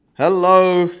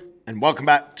Hello, and welcome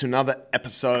back to another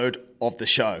episode of the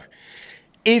show.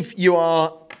 If you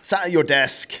are sat at your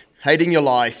desk, hating your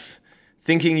life,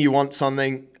 thinking you want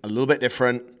something a little bit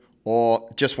different, or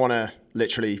just want to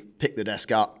literally pick the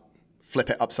desk up, flip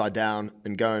it upside down,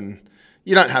 and go and...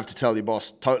 You don't have to tell your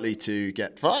boss totally to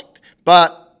get fucked,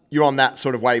 but you're on that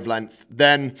sort of wavelength,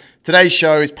 then today's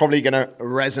show is probably going to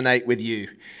resonate with you.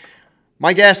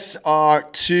 My guests are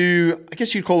two, I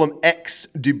guess you'd call them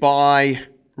ex-Dubai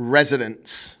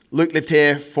residents. Luke lived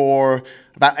here for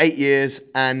about 8 years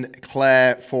and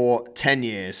Claire for 10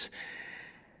 years.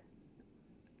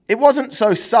 It wasn't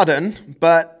so sudden,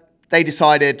 but they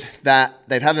decided that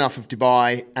they'd had enough of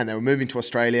Dubai and they were moving to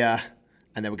Australia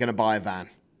and they were going to buy a van.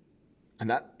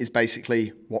 And that is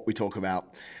basically what we talk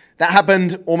about. That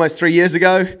happened almost 3 years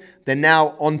ago. They're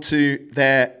now onto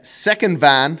their second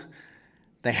van.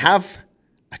 They have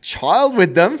a child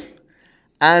with them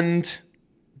and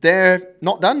they're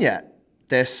not done yet.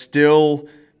 They're still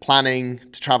planning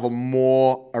to travel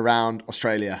more around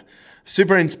Australia.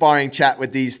 Super inspiring chat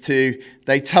with these two.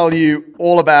 They tell you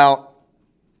all about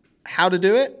how to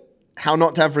do it, how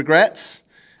not to have regrets,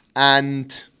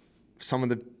 and some of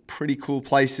the pretty cool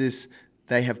places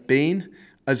they have been,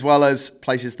 as well as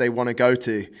places they want to go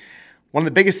to. One of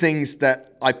the biggest things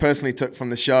that I personally took from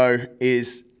the show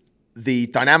is the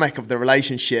dynamic of the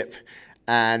relationship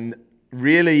and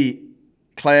really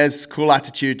Claire's cool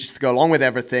attitude just to go along with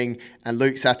everything and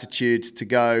Luke's attitude to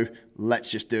go, let's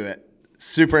just do it.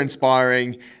 Super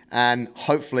inspiring, and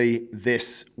hopefully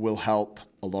this will help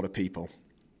a lot of people.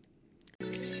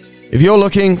 If you're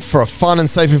looking for a fun and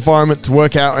safe environment to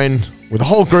work out in with a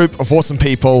whole group of awesome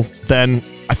people, then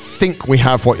I think we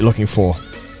have what you're looking for.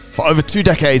 For over 2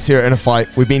 decades here at Inner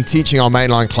Fight, we've been teaching our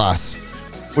mainline class.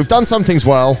 We've done some things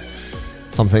well,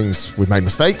 some things we've made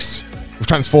mistakes, we've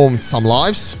transformed some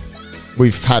lives,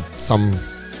 we've had some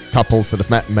couples that have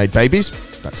met and made babies.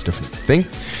 That's a different thing.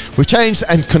 We've changed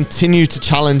and continue to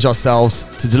challenge ourselves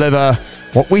to deliver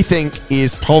what we think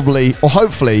is probably, or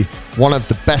hopefully, one of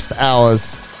the best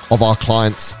hours of our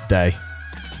client's day.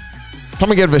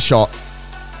 Come and give it a shot.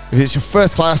 If it's your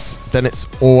first class, then it's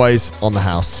always on the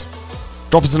house.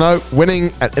 Drop us a note,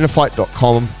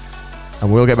 winning@innerfight.com,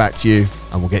 and we'll get back to you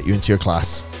and we'll get you into your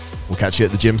class. We'll catch you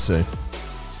at the gym soon.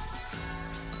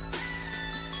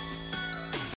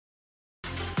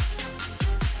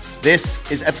 This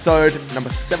is episode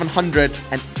number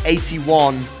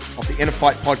 781 of the Inner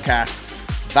Fight podcast,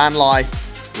 Van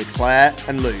Life with Claire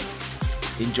and Luke.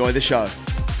 Enjoy the show.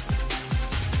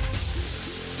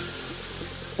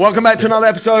 Welcome back to another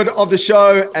episode of the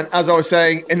show. And as I was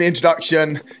saying in the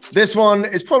introduction, this one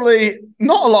is probably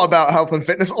not a lot about health and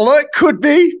fitness, although it could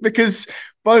be, because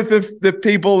both of the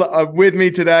people that are with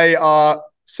me today are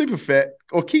super fit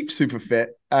or keep super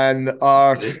fit and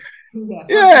are...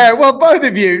 Yeah, well, both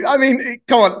of you. I mean,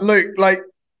 come on, Luke.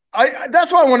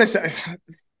 That's what I want to say.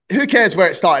 Who cares where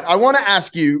it started? I want to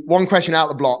ask you one question out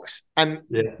of the blocks. And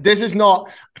This is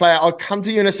not, Claire, I'll come to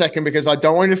you in a second because I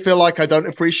don't want you to feel like I don't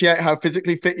appreciate how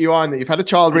physically fit you are and that you've had a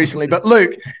child recently. But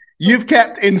Luke, you've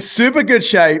kept in super good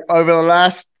shape over the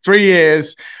last 3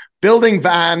 years, building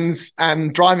vans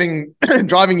and driving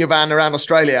your van around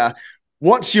Australia.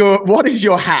 What is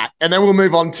your hack? And then we'll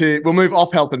move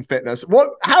off health and fitness.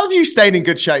 How have you stayed in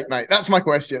good shape, mate? That's my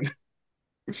question.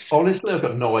 Honestly, I've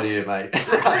got no idea, mate.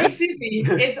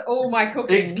 It's all my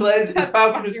cooking. It's Claire's, it's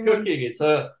Falconer's cooking. It's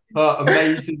her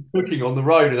amazing cooking on the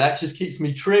road, and that just keeps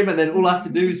me trim. And then all I have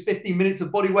to do is 15 minutes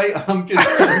of body weight, and I'm good.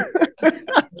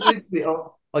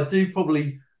 I do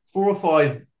probably 4 or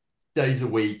 5 days a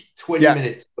week, 20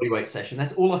 minutes body weight session.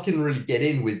 That's all I can really get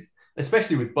in with.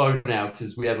 Especially with Bo now,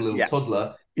 because we have a little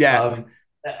toddler. I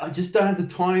just don't have the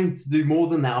time to do more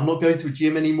than that. I'm not going to a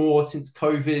gym anymore since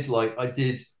COVID. Like I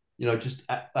did, just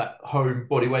at home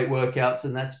body weight workouts,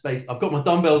 and that's based. I've got my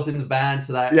dumbbells in the van,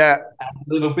 so that adds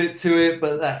a little bit to it,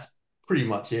 but that's pretty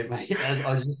much it, mate.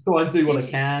 I just try and do what I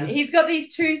can. He's got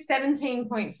these two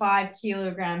 17.5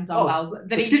 kilogram dumbbells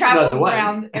that he travels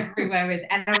around everywhere with,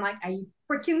 and I'm like, are you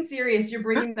freaking serious? You're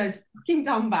bringing those fucking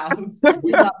dumbbells.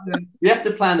 We have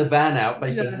to plan the van out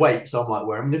based on weight. So I'm like,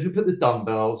 where am I going to put the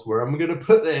dumbbells? Where am I going to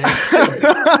put this?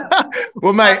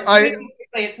 Well, mate,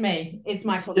 it's me. It's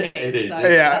my cooking. It is.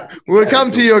 So we'll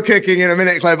come to your cooking in a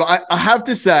minute, Claire. But I have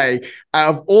to say,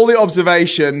 out of all the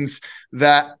observations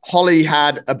that Holly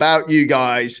had about you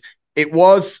guys, it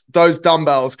was those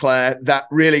dumbbells, Claire, that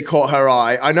really caught her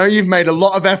eye. I know you've made a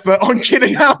lot of effort on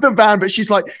getting out the van, but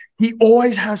she's like, he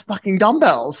always has fucking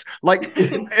dumbbells. Like,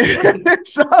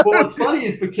 so... What's funny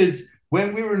is because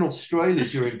when we were in Australia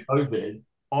during COVID,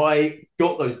 I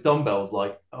got those dumbbells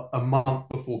like a month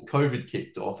before COVID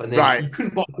kicked off, and then you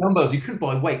couldn't buy dumbbells, you couldn't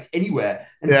buy weights anywhere.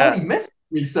 And Holly messaged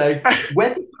me saying, "Where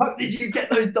the fuck did you get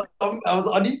those dumbbells?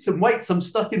 I need some weights. I'm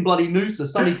stuck in bloody Noosa,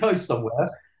 Sunny Coast somewhere.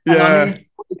 And I need,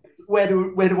 where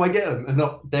do I get them?" And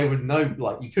they would know,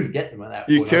 like, you couldn't get them at that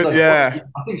point. You could, I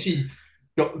think she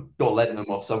got lending them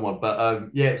off someone, but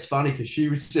it's funny because she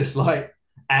was just like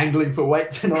angling for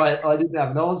weights, and I didn't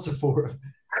have an answer for her.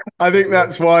 I think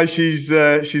that's why she's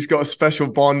got a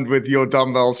special bond with your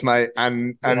dumbbells, mate,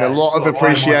 and a lot of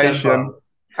appreciation.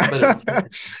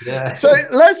 So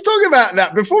let's talk about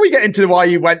that before we get into why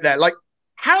you went there. Like,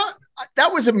 how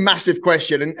that was a massive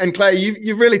question, and Claire,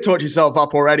 you've really taught yourself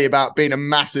up already about being a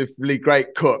massively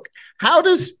great cook. How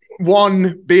does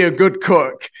one be a good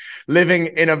cook living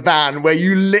in a van where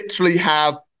you literally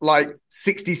have like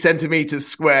 60 centimeters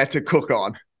square to cook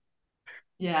on?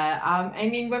 Yeah, I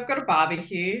mean, we've got a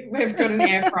barbecue, we've got an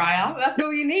air fryer. That's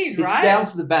all you need, right? It's down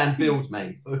to the van build,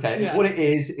 mate. Okay, what it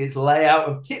is layout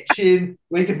of kitchen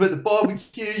where you can put the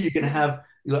barbecue. You're going to have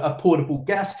a portable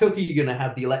gas cooker. You're going to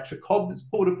have the electric hob that's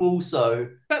portable. So,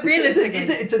 but realistically,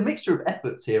 it's a mixture of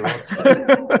efforts here.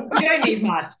 You don't need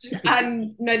much.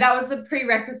 No, that was the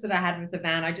prerequisite I had with the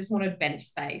van. I just wanted bench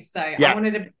space, so I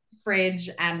wanted a fridge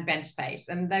and bench space,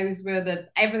 and those were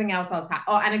everything else I was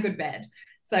and a good bed.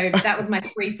 So that was my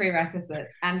 3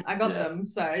 prerequisites, and I got them.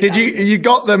 So did you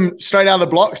got them straight out of the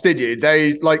blocks? Did you?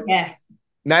 They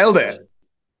nailed it.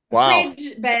 Wow.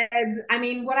 Fridge, bed. I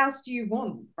mean, what else do you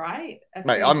want, right?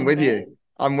 Mate, I'm with you.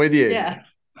 Yeah.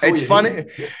 It's funny.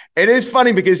 It is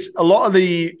funny because a lot of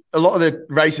the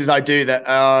races I do that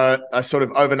are sort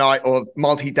of overnight or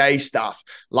multi-day stuff,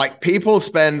 like people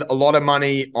spend a lot of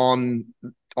money on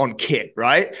kit,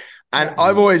 right? And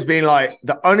I've always been like,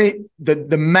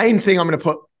 the main thing I'm going to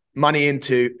put money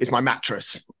into is my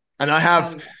mattress. And I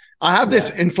have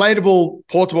this inflatable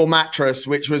portable mattress,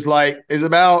 which is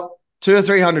about $200 or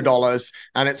 $300.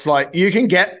 And it's like, you can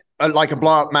get a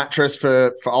blow up mattress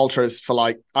for ultras for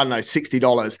like, I don't know,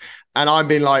 $60. And I've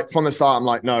been like, from the start, I'm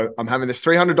like, no, I'm having this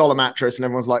 $300 mattress. And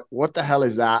everyone's like, what the hell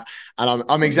is that? And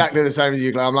I'm exactly the same as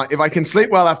you, Claire. I'm like, if I can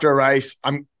sleep well after a race,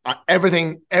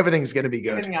 everything's going to be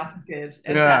good. Everything else is good.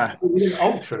 Yeah. With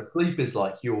ultra, sleep is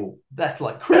that's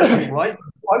like critical, right?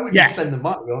 Why would you spend the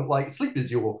money on, like, sleep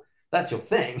is that's your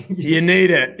thing. You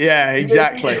need it. Yeah,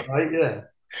 exactly. Right? Yeah.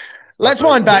 Let's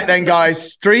wind back then,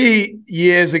 guys. 3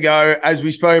 years ago, as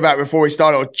we spoke about before we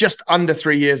started, or just under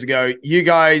 3 years ago, you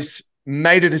guys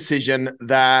made a decision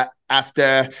that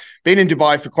after being in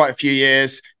Dubai for quite a few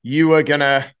years, you were going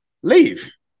to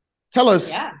leave. Tell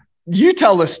us. Yeah. You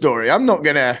tell the story. I'm not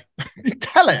going to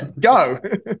tell it. Go.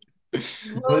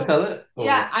 Well, tell it?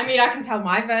 Yeah, I mean, I can tell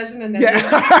my version, and then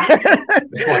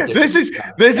this is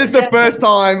the first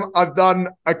time I've done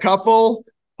a couple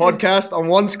podcast on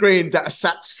one screen that are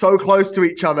sat so close to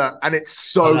each other, and it's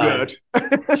so good.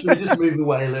 Should we just move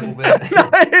away a little bit?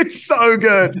 It's so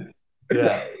good.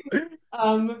 Yeah.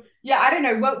 I don't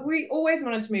know. Well, we always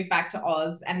wanted to move back to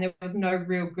Oz, and there was no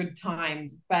real good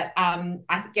time. But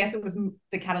I guess it was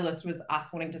the catalyst was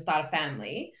us wanting to start a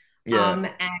family.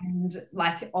 Yeah. And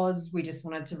like Oz, we just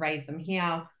wanted to raise them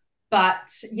here.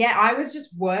 But yeah, I was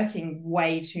just working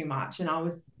way too much, and I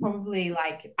was probably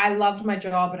like, I loved my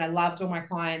job and I loved all my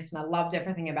clients and I loved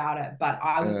everything about it, but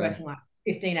I was working like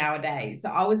 15-hour days, so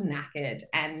I was knackered.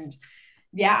 And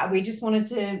yeah, we just wanted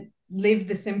to live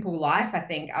the simple life. I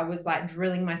think I was like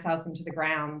drilling myself into the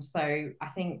ground. So I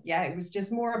think it was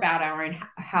just more about our own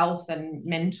health and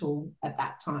mental at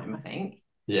that time, I think.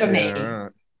 For me.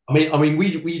 I mean,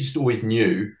 we just always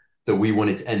knew that we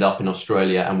wanted to end up in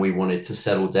Australia and we wanted to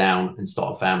settle down and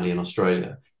start a family in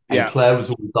Australia. And Claire was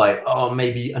always like, oh,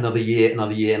 maybe another year. And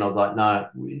I was like, no,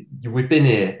 we've been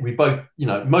here. We both,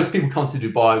 most people come to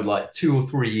Dubai with like 2 or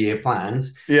 3 year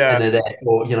plans. Yeah. And they're there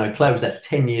for, Claire was there for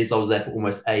 10 years. I was there for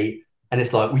almost 8. And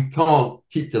it's like, we can't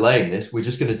keep delaying this. We're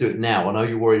just going to do it now. I know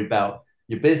you're worried about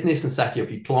your business and sacking up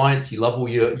your clients. You love all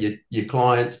your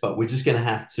clients, but we're just going to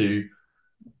have to,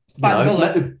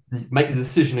 make the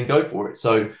decision and go for it.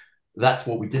 So that's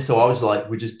what we did. So I was like,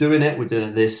 we're just doing it. We're doing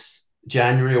it this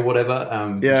January or whatever.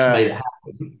 Just made it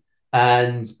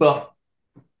happen. But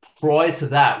prior to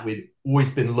that, we'd always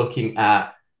been looking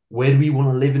at where do we want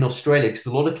to live in Australia? Because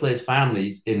a lot of Claire's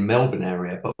families in Melbourne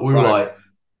area, but we were like,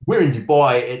 we're in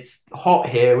Dubai. It's hot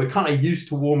here. We're kind of used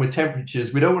to warmer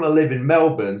temperatures. We don't want to live in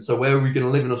Melbourne. So where are we going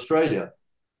to live in Australia?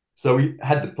 So we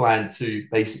had the plan to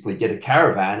basically get a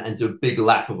caravan and do a big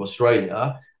lap of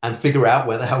Australia and figure out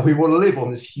where the hell we want to live in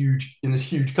this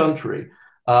huge country.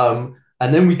 And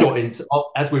And then we got into,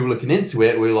 as we were looking into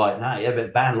it, we were like, nah, yeah,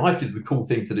 but van life is the cool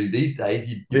thing to do these days.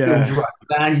 You build your own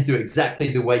van, you do it exactly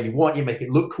the way you want, you make it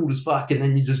look cool as fuck, and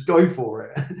then you just go for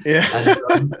it. Yeah.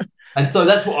 And so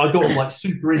that's what I got like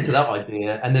super into that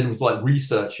idea. And then was like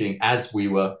researching as we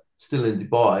were still in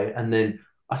Dubai. And then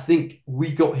I think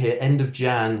we got here end of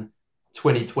Jan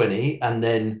 2020. And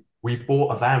then we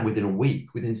bought a van within a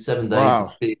week, within 7 days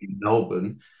of being in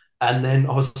Melbourne. And then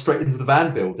I was straight into the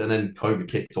van build, and then COVID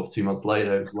kicked off 2 months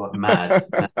later. It was like mad.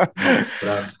 But,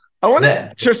 I want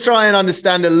to just try and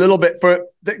understand a little bit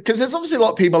because there's obviously a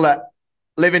lot of people that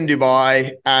live in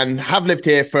Dubai and have lived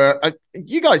here for.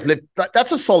 You guys lived.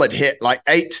 That's a solid hit, like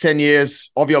 8 to 10 years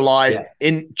of your life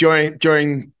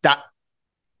during that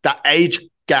age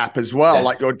gap as well,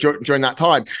 like during that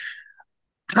time.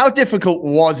 How difficult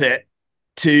was it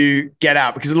to get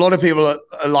out? Because a lot of people are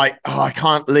like, oh, I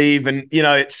can't leave. And, you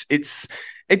know,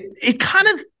 it kind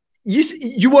of,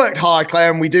 you worked hard,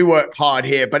 Claire, and we do work hard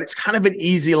here, but it's kind of an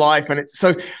easy life. And it's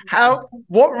so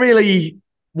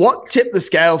what tipped the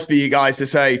scales for you guys to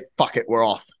say, fuck it, we're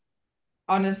off?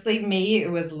 Honestly, me,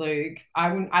 it was Luke. I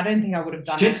don't think I would have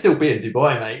done it. She'd still be in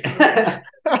Dubai, mate.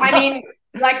 I mean,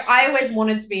 like, I always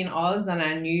wanted to be in Oz and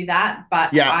I knew that,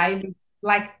 but I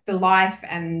like the life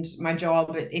and my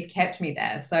job, it kept me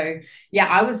there. So yeah,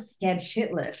 I was scared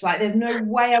shitless. Like, there's no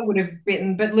way I would have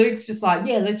bitten, but Luke's just like,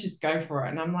 yeah, let's just go for it.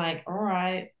 And I'm like, all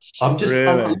right. I'm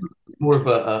more of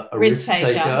a risk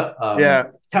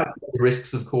taker.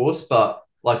 Risks, of course, but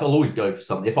like, I'll always go for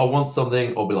something. If I want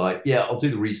something, I'll be like, yeah, I'll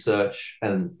do the research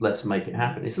and let's make it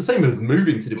happen. It's the same as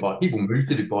moving to Dubai. People move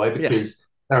to Dubai because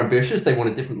they're ambitious. They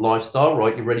want a different lifestyle,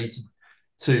 right? You're ready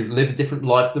to live a different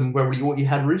life than what you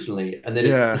had originally. And then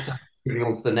it's moving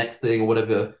on to the next thing or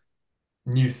whatever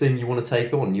new thing you want to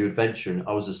take on, new adventure. And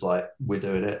I was just like, we're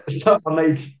doing it. So I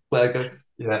made Claire go,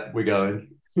 yeah, we're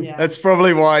going. Yeah. That's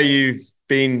probably why you've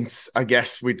been, I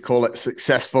guess we'd call it,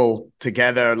 successful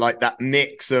together, like that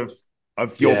mix of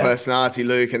your personality,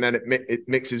 Luke, and then it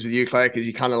mixes with you, Claire, because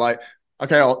you kind of like,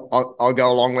 okay, I'll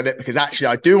go along with it because actually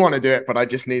I do want to do it, but I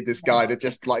just need this guy to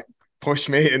just like push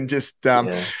me and just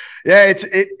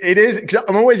it is, because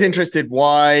I'm always interested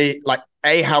why, like,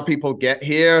 A, how people get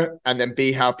here, and then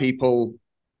B, how people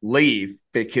leave,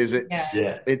 because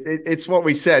it's what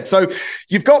we said. So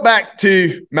you've got back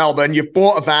to Melbourne, you've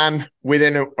bought a van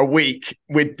within a week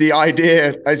with the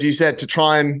idea, as you said, to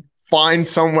try and find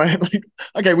somewhere like,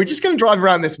 okay, we're just going to drive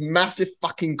around this massive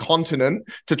fucking continent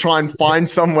to try and find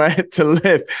somewhere to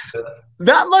live.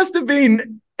 That must have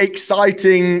been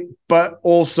exciting, but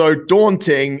also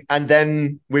daunting. And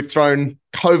then we've thrown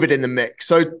COVID in the mix.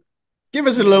 So give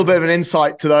us a little bit of an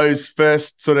insight to those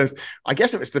first sort of, I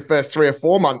guess it was the first 3 or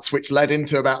 4 months, which led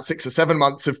into about 6 or 7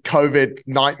 months of COVID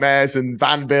nightmares and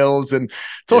van builds, and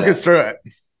talk us through it.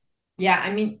 Yeah.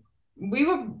 I mean, we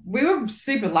were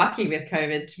super lucky with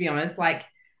COVID, to be honest. Like,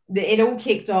 it all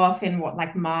kicked off in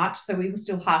March. So we were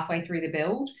still halfway through the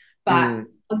build, but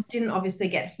us didn't obviously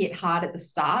get hit hard at the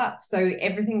start. So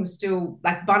everything was still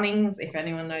like Bunnings. If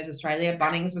anyone knows Australia,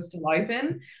 Bunnings was still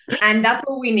open, and that's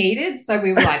all we needed. So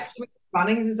we were like,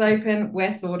 Bunnings is open, we're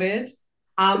sorted.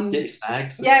 Get your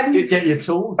snags. Yeah, get your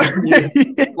tools.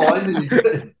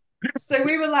 So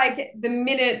we were like, the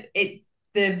minute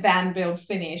the van build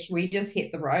finished, we just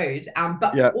hit the road.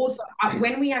 But also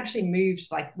when we actually moved,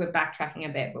 like, we're backtracking a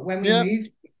bit, but when we moved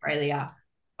to Australia,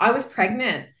 I was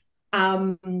pregnant.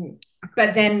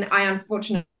 But then I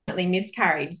unfortunately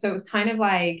miscarried. So it was kind of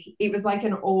like, it was like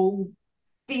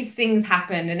these things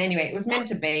happened. And anyway, it was meant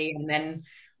to be. And then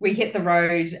we hit the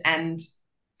road, and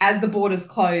as the borders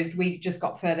closed, we just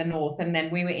got further north. And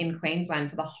then we were in Queensland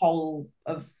for the whole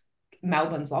of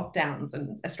Melbourne's lockdowns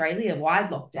and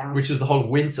Australia-wide lockdowns, which was the whole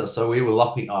winter. So we were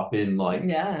lapping up in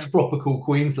tropical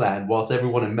Queensland, whilst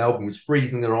everyone in Melbourne was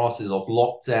freezing their asses off,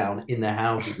 locked down in their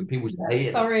houses, and people just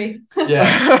hated us.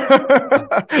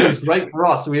 It was great for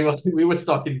us. We were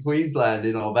stuck in Queensland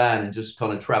in our van and just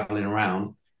kind of traveling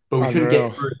around, but we couldn't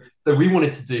get through. So we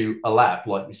wanted to do a lap,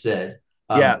 like we said,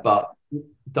 but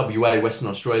WA, Western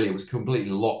Australia, was completely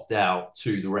locked out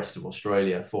to the rest of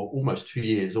Australia for almost 2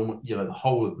 years. Almost, the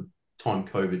whole of the time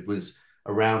COVID was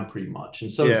around pretty much,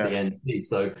 and so was the NT.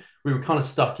 So we were kind of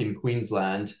stuck in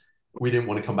Queensland. We didn't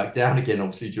want to come back down again,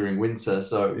 obviously, during winter,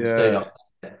 so we stayed up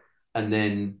there. And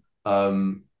then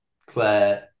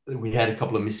Claire, we had a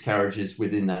couple of miscarriages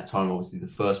within that time, obviously the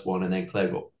first one, and then Claire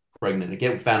got pregnant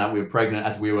again. We found out we were pregnant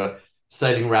as we were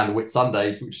sailing around the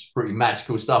Whitsundays, which is pretty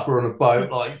magical stuff. We're on a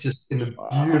boat, like, just in the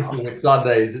beautiful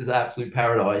Whitsundays. It's absolute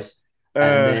paradise. And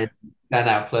then found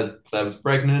out Claire was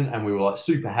pregnant, and we were like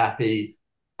super happy.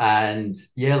 And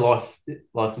life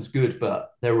was good,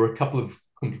 but there were a couple of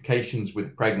complications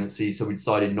with pregnancy, so we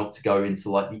decided not to go into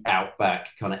like the outback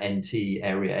kind of NT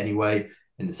area anyway,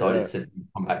 and decided to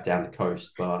come back down the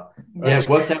coast. But it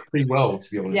worked out pretty well,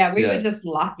 to be honest. Yeah, we were just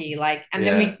lucky. And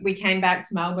then we came back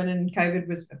to Melbourne and COVID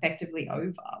was effectively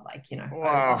over.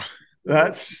 Wow. Over.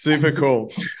 That's super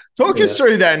cool. Talk us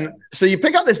through then. So you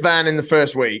pick up this van in the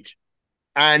first week,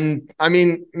 and I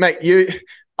mean, mate,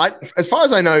 as far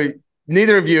as I know,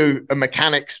 neither of you are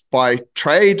mechanics by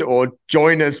trade or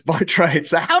joiners by trade.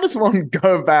 So how does one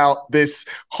go about this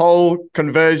whole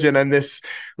conversion and this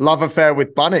love affair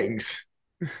with Bunnings?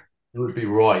 You would be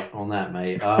right on that,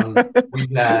 mate. We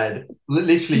had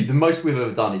literally the most we've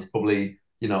ever done is probably,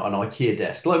 an IKEA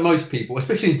desk. Like most people,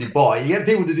 especially in Dubai, you get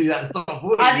people to do that stuff.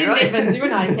 I didn't even do an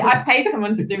IKEA. I paid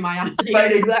someone to do my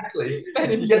IKEA. Exactly.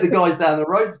 You get the guys down the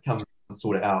road to come and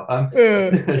sort it out.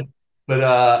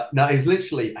 But no, it was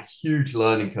literally a huge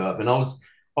learning curve, and that was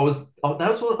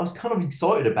what I was kind of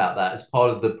excited about, that as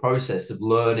part of the process of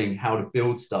learning how to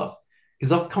build stuff,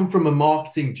 because I've come from a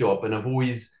marketing job and I've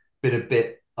always been a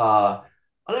bit I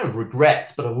don't have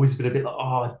regrets, but I've always been a bit like,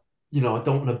 I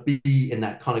don't want to be in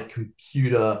that kind of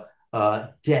computer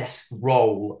desk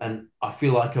role, and I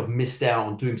feel like I've missed out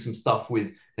on doing some stuff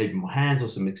with maybe my hands or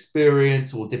some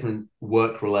experience or different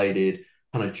work related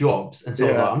kind of jobs. And so I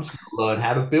was like, I'm just going to learn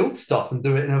how to build stuff and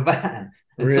do it in a van.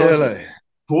 And so I just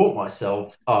taught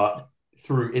myself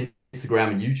through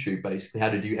Instagram and YouTube, basically how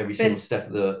to do every single step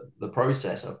of the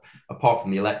process. Apart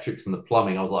from the electrics and the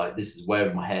plumbing, I was like, this is way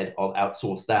over my head. I'll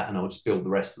outsource that and I'll just build the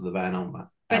rest of the van on that.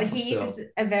 But he's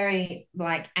a very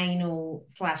anal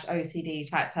 / OCD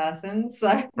type person.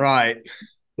 So right.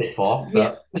 Bit far.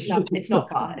 Yeah, no, it's not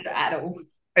far at all.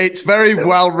 It's very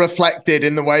well reflected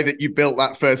in the way that you built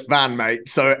that first van, mate.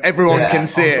 So everyone can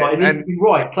see it. And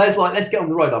right, Claire's like, let's get on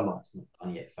the road. I'm like, it's not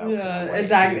done yet. Yeah,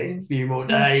 exactly. A few more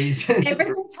days.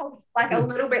 Everything takes a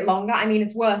little bit longer. I mean,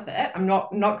 it's worth it. I'm not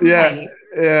complaining.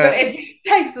 Yeah. But if it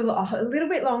takes a little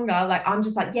bit longer, I'm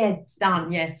just like, yeah, it's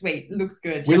done. Yeah, sweet. Looks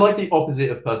good. We're like the opposite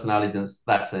of personalities in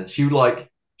that sense.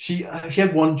 She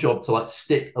had one job to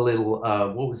stick a little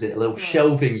a little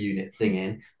shelving unit thing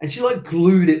in, and she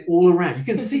glued it all around. You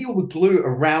can see all the glue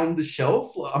around the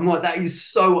shelf. I'm like, that is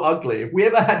so ugly. If we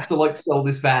ever had to sell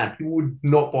this van, people would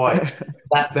not buy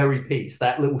that very piece,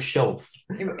 that little shelf.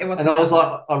 It wasn't, and I was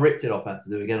like, I ripped it off. I had to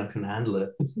do it again. I couldn't handle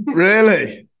it.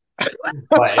 Really?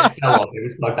 Right, it fell off. It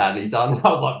was so badly done. I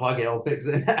was like, fuck it, I'll fix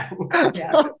it now.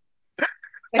 Yeah.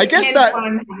 I guess that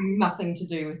I'm having nothing to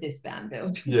do with this van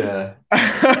build. Yeah.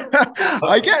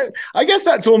 I guess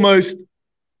that's almost,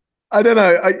 I don't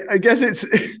know. I guess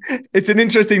it's an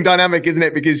interesting dynamic, isn't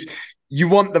it? Because you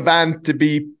want the van to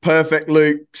be perfect,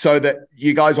 Luke, so that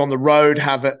you guys on the road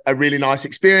have a really nice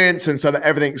experience and so that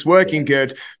everything's working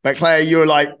good. But Claire, you're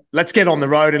like, let's get on the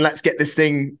road and let's get this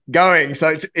thing going.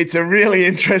 So it's a really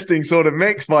interesting sort of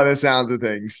mix by the sounds of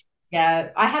things. Yeah,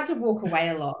 I had to walk away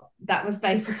a lot. That was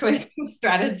basically the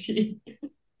strategy,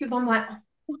 because I'm like,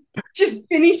 just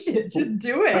finish it, just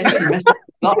do it.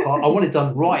 I want it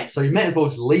done right, so you may as well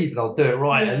just leave and I'll do it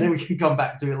right, and then we can come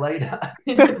back to it later.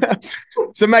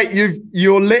 So, mate,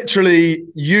 you're literally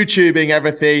YouTubing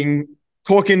everything,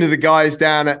 talking to the guys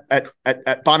down at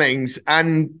Bunnings,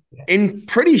 and in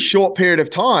pretty short period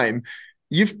of time,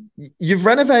 you've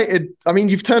renovated. I mean,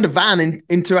 you've turned a van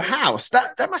into a house.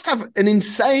 That must have an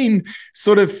insane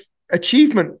sort of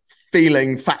achievement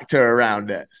feeling factor around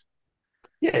it.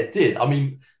 Yeah, it did. I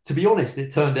mean, to be honest,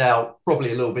 it turned out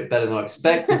probably a little bit better than I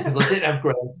expected, because I didn't have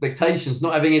great expectations,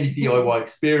 not having any DIY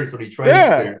experience or any training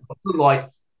experience.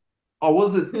 I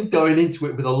wasn't going into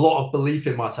it with a lot of belief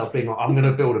in myself, being like, I'm going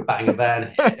to build a banger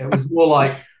van here. It was more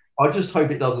like, I just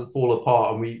hope it doesn't fall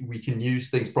apart and we can use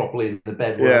things properly in the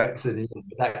bedworks and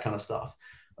that kind of stuff.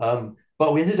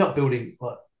 But we ended up building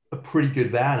a pretty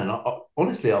good van, and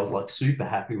honestly, I was super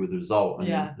happy with the result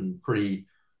and pretty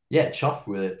chuffed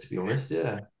with it, to be honest.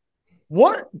 Yeah.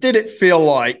 What did it feel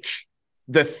like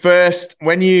the first,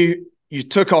 when you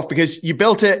took off, because you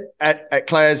built it at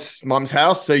Claire's mum's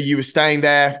house, so you were staying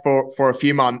there for a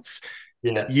few months.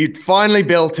 Yeah. You'd finally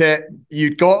built it.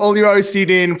 You'd got all your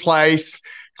OCD in place.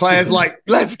 Claire's like,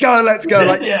 let's go.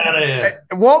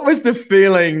 What was the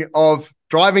feeling of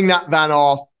driving that van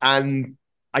off, and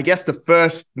I guess the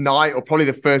first night, or probably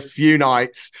the first few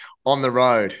nights on the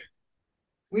road?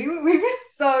 We were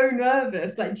so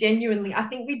nervous, genuinely. I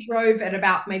think we drove at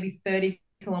about maybe 30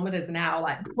 kilometers an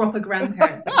hour, proper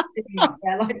grandparents sitting up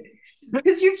there,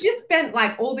 because you've just spent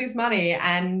all this money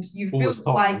and you've built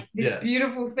this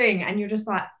beautiful thing, and you're just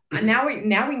like, now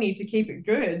we need to keep it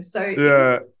good. So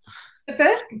the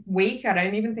first week, I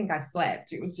don't even think I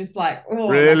slept. It was just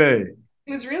really. It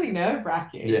was really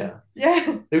nerve-wracking. Yeah.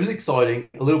 It was exciting,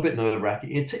 a little bit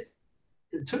nerve-wracking.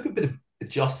 It took a bit of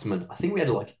adjustment. I think we had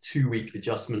like a 2-week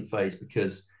adjustment phase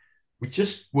because we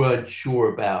just weren't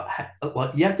sure about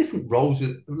like you have different roles.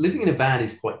 With living in a van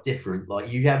is quite different. Like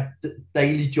you have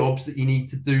daily jobs that you need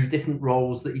to do, different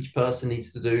roles that each person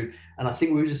needs to do. And I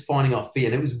think we were just finding our feet,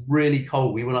 and it was really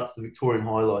cold. We went up to the Victorian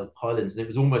Highlands and it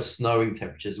was almost snowing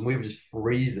temperatures and we were just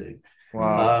freezing.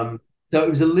 Wow. So it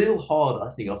was a little hard,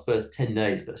 I think, our first 10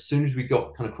 days, but as soon as we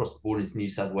got kind of across the border into New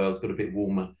South Wales, got a bit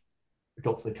warmer, we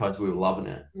got to the coast, we were loving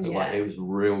it. Like it was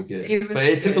real good. But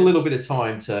it took a little bit of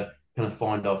time to kind of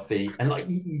find our feet. And like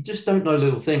you just don't know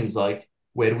little things like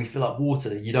where do we fill up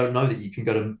water? You don't know that you can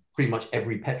go to pretty much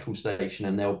every petrol station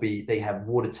and they have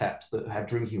water taps that have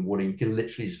drinking water. You can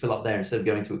literally just fill up there instead of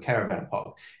going to a caravan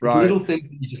park. Right. Little things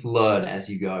that you just learn as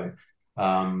you go.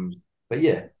 But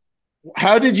yeah.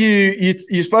 How did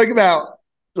you spoke about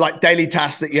like daily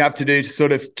tasks that you have to do to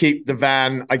sort of keep the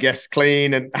van, I guess,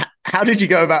 clean, and how did you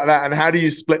go about that, and how do you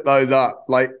split those up?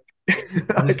 Like,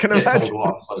 I can imagine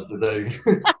what I'm supposed to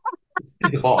do.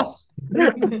 He's the boss.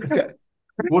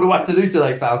 What do I have to do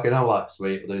today, Falcon? I'm like,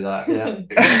 sweet, we'll do that.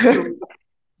 Yeah.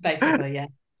 Basically, yeah.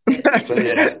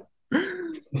 Yeah.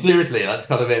 Seriously, that's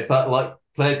kind of it. But like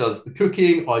Claire does the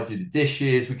cooking, I do the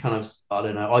dishes. We kind of, I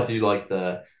don't know, I do like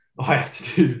I have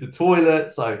to do the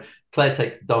toilet. So Claire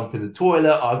takes the dump in the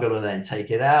toilet. I've got to then take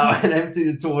it out and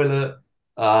empty the toilet.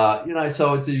 So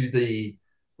I do the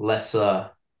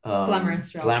lesser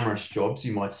glamorous jobs,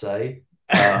 you might say.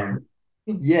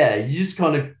 Yeah, you just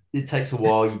kind of, it takes a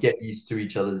while. You get used to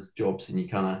each other's jobs and you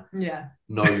kind of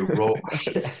know your role.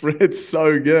 It's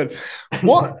so good.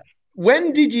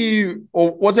 When did you,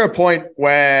 or was there a point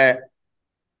where,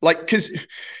 like, because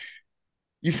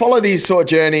you follow these sort of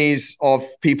journeys of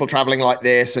people traveling like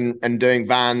this and doing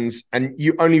vans, and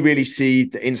you only really see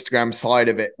the Instagram side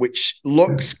of it, which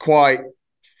looks quite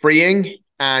freeing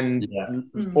and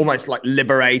almost like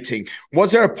liberating.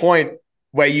 Was there a point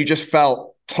where you just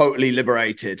felt totally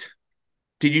liberated?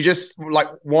 Did you just, like,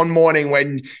 one morning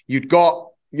when you'd got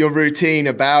your routine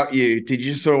about you, did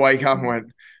you just sort of wake up and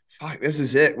went, fuck, this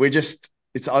is it.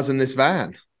 It's us in this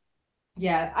van?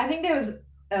 Yeah, I think there was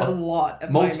a lot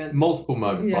of multiple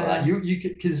moments like that. You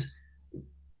could, because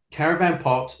caravan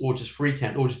parks or just free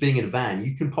camp or just being in a van,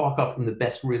 you can park up in the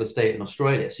best real estate in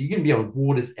Australia. So you can be on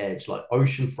water's edge, like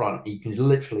ocean front. You can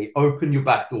literally open your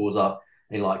back doors up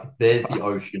and like, there's the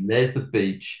ocean, there's the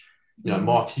beach. You know,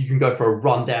 Mark, so you can go for a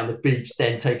run down the beach,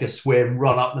 then take a swim,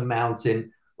 run up the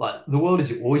mountain. Like, the world is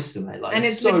your oyster, mate. Like, and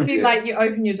it's so literally good. Like, you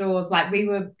open your doors. Like, we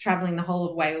were traveling the whole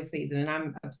of Wales season, and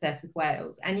I'm obsessed with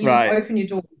whales. And you just open your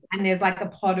door, and there's like a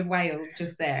pod of whales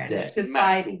just there. And it's just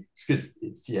magical. Like, it's good.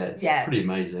 It's pretty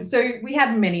amazing. So we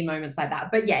had many moments like that.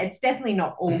 But yeah, it's definitely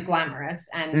not all glamorous.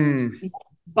 And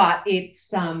but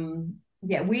it's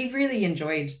we really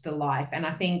enjoyed the life. And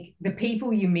I think the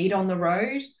people you meet on the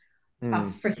road are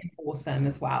freaking awesome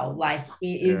as well. Like,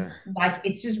 it is like,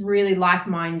 it's just really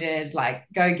like-minded, like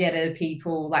go-getter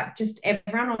people. Like, just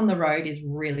everyone on the road is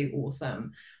really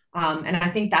awesome. And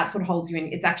I think that's what holds you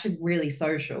in. It's actually really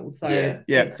social. So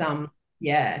it's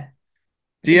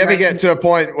Do you ever get to a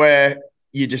point where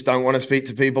you just don't want to speak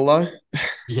to people though?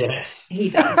 Yes.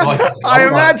 He does. I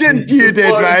imagined you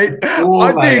did, mate.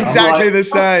 I'd be exactly the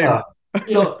same.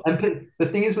 And the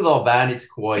thing is with our van, it's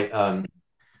quite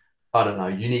I don't know,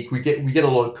 unique. We get a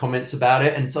lot of comments about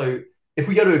it. And so if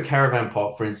we go to a caravan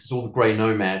park, for instance, all the grey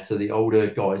nomads, so the older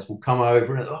guys will come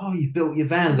over and, oh, you built your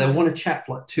van. They'll want to chat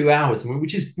for like 2 hours,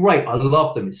 which is great. I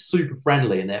love them. It's super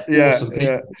friendly and they're awesome people.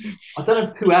 Yeah. I don't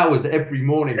have 2 hours every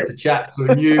morning to chat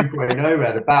to a new grey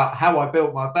nomad about how I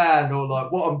built my van or like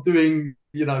what I'm doing,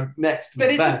 next. But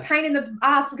it's a pain in the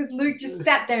ass because Luke just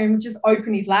sat there and would just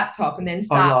open his laptop and then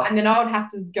start, and then I would have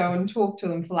to go and talk to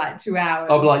them for like 2 hours.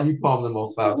 I'd be like, you palm them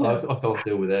off, I can't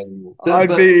deal with it anymore.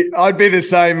 I'd be the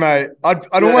same, mate. I'd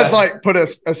almost like put a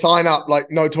sign up like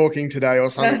no talking today or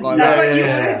something like that. That's what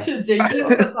you wanted to do. He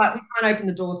was just like, we can't open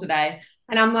the door today.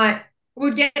 And I'm like,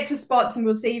 we'll get to spots and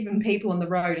we'll see even people on the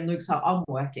road, and Luke's like, I'm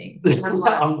working. And I'm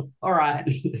like, all right,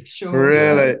 sure.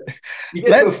 Really? You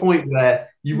get to a point where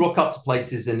you rock up to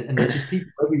places and there's just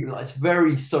people everywhere. Like, it's a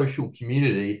very social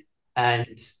community,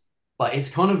 and like, it's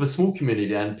kind of a small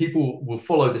community, and people will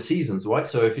follow the seasons, right?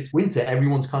 So if it's winter,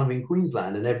 everyone's kind of in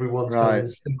Queensland and everyone's kind of in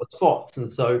similar spots.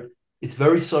 And so it's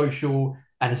very social.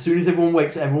 And as soon as everyone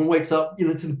wakes up,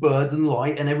 to the birds and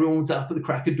light, and everyone's up at the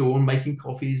crack of dawn making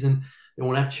coffees and they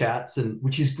want to have chats, and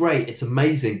which is great. It's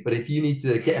amazing. But if you need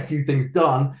to get a few things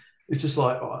done, it's just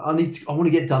like, I want to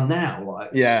get done now.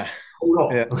 Like, hold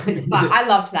on. Yeah. But I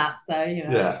loved that. So,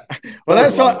 Yeah. Well,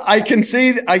 that's what I can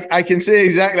see. I can see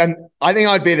exactly. I think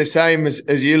I'd be the same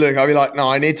as you, Luke. I'd be like, no,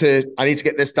 I need to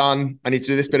get this done. I need to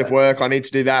do this bit of work. I need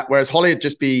to do that. Whereas Holly would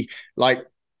just be like,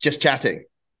 just chatting,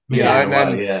 you know, and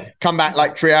then come back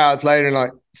like 3 hours later and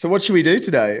like, so what should we do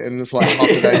today? And it's like half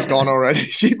the day's gone already.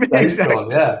 She'd be exact.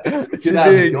 She'd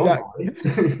be exact.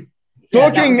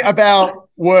 Talking about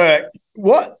work,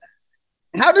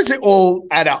 how does it all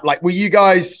add up? Like, were you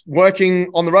guys working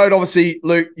on the road? Obviously,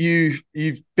 Luke,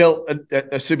 you've built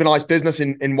a super nice business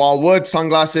in Wildwood,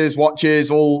 sunglasses,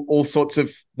 watches, all sorts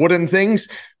of wooden things.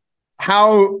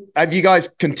 How have you guys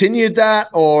continued that,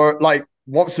 or like,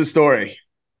 what's the story?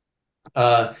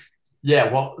 Well,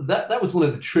 that was one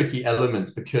of the tricky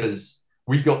elements, because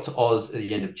we got to Oz at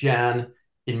the end of Jan.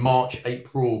 In March,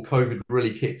 April, COVID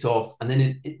really kicked off, and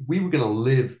then we were going to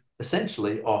live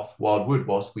essentially off Wildwood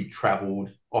whilst we traveled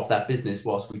off that business,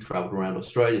 whilst we traveled around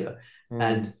Australia.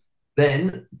 And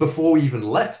then before we even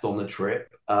left on the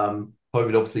trip, COVID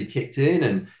obviously kicked in,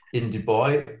 and in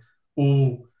Dubai,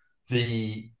 all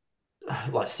the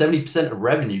like 70% of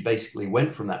revenue basically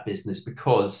went from that business,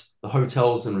 because the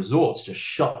hotels and resorts just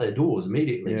shut their doors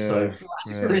immediately. So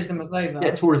tourism was over.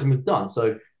 Yeah, tourism was done.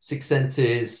 So Six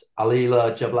Senses,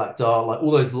 Alila, Jebel Akhdar, like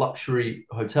all those luxury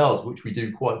hotels, which we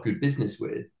do quite good business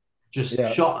with, just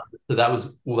shut. So that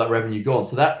was all that revenue gone.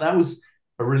 So that was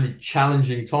a really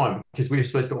challenging time, because we were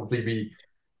supposed to obviously be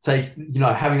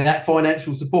having that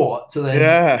financial support to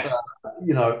then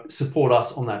support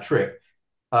us on that trip.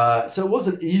 So it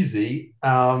wasn't easy.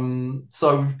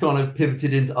 So we've kind of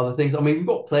pivoted into other things. I mean, we've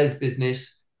got Claire's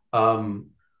business,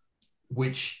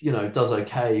 which does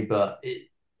okay, but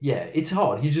it's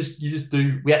hard. You just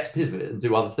do. We had to pivot and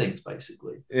do other things,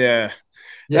 basically. Yeah.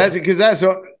 That's because that's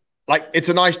what. Like, it's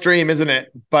a nice dream, isn't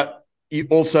it? But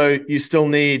you still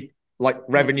need like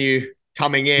revenue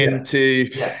coming in to.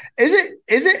 Yeah. Is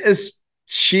it as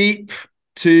cheap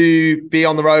to be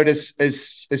on the road as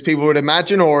people would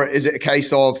imagine, or is it a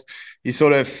case of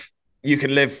you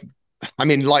can live, I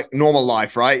mean, like normal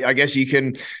life, right? I guess you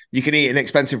can eat in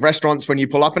expensive restaurants when you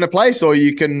pull up in a place, or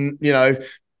you can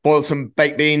boil some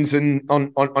baked beans and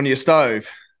on your stove.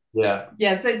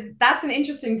 Yeah, so that's an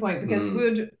interesting point, because we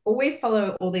would always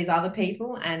follow all these other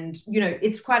people, and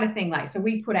it's quite a thing. Like, so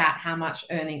we put out how much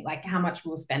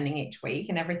we were spending each week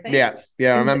and everything. I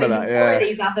remember that. Yeah,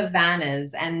 these other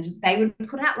vanners, and they would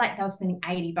put out like they were spending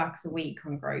 $80 a week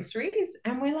on groceries,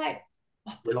 and we're like,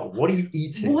 what are you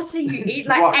eating? What do you eat?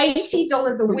 Like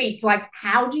 $80 a week. Like,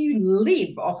 how do you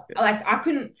live off? Like, I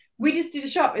couldn't. We just did a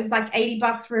shop. It's like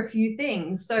 $80 for a few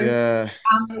things. So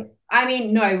I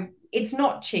mean, no. It's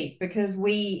not cheap, because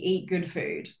we eat good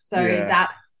food. So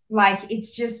that's like,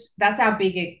 that's our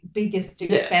biggest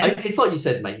expense. It's like you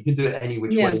said, mate, you can do it any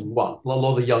which way you want. A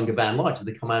lot of the younger van lifers,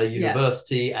 they come out of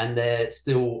university and they're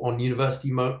still on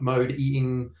university mode,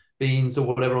 eating beans or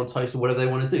whatever on toast or whatever they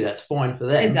want to do. That's fine for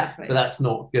them. Exactly. But that's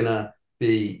not going to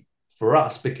be for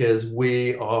us, because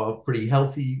we are pretty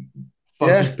healthy,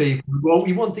 focused people. Well,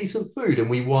 we want decent food, and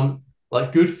we want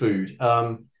like good food.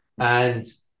 And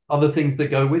other things that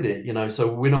go with it,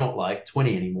 so we're not like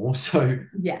 20 anymore. So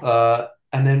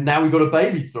and then now we've got a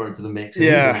baby thrown into the mix. And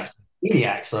he's an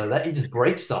maniac, so that he just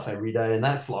breaks stuff every day, and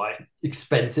that's like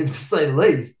expensive to say the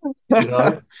least.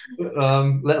 Let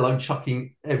alone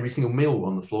chucking every single meal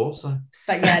on the floor. So,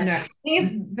 but I think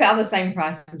it's about the same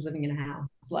price as living in a house.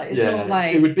 Like, it's not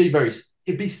like it would be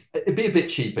it'd be a bit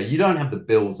cheaper. You don't have the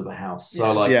bills of a house,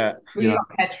 so you got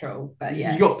petrol, but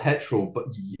you got petrol, but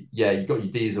you got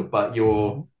your diesel, but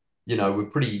you're we're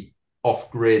pretty off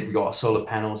grid. We got a solar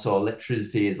panel, so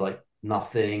electricity is like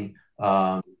nothing.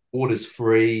 Water's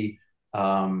free.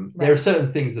 There are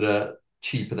certain things that are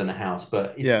cheaper than a house,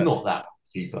 but it's not that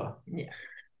cheaper.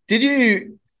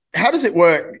 How does it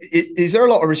work? Is there a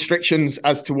lot of restrictions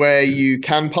as to where you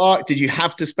can park? Did you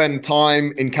have to spend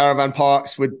time in caravan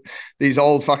parks with these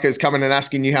old fuckers coming and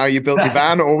asking you how you built your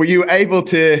van, or were you able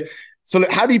to? So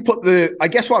how do you put I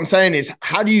guess what I'm saying is,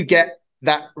 how do you get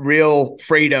that real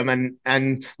freedom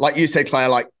and like you said, Claire,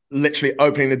 like literally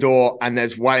opening the door and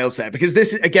there's whales there? Because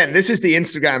this is the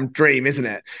Instagram dream, isn't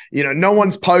it? No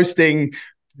one's posting,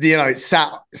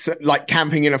 sat like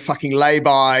camping in a fucking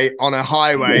lay-by on a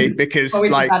highway, because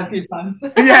like had a few times.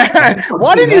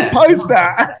 Why didn't you post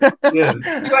that? You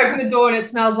open the door and it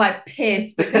smells like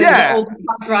piss, because all the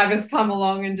truck drivers come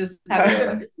along and just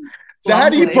have So how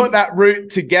do you put that route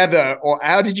together, or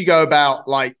how did you go about,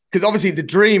 like, because obviously the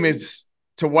dream is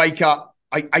to wake up,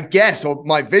 I guess, or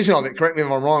my vision of it, correct me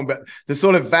if I'm wrong, but the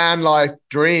sort of van life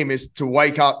dream is to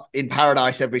wake up in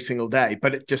paradise every single day,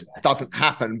 but it just doesn't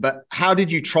happen. But how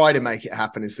did you try to make it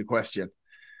happen is the question.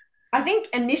 I think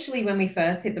initially when we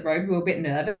first hit the road, we were a bit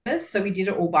nervous. So we did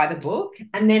it all by the book.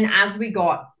 And then as we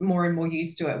got more and more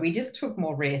used to it, we just took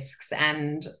more risks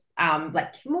and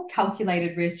like more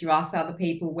calculated risks. You ask other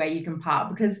people where you can park,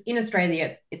 because in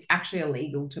Australia, it's actually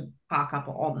illegal to park up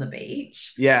on the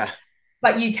beach. Yeah.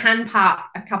 But you can park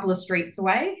a couple of streets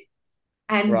away,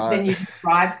 and then you can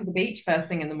drive to the beach first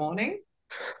thing in the morning.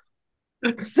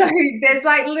 So there's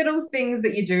like little things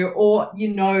that you do, or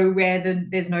you know where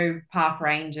there's no park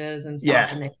rangers and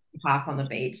stuff, and then you park on the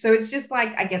beach. So it's just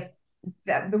like, I guess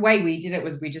that the way we did it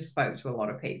was we just spoke to a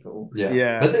lot of people.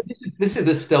 But this is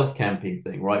the stealth camping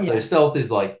thing, right? So stealth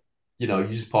is like, you know, you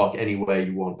just park anywhere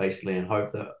you want basically and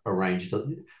hope that a ranger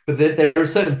does. But there are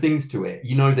certain things to it.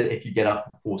 You know that if you get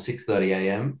up before 6:30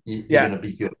 a.m., you're going to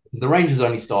be good. Because the rangers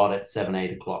only start at 7,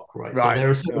 8 o'clock, right? So there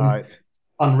are certain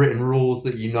unwritten rules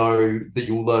that you know that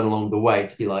you'll learn along the way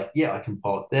to be like, yeah, I can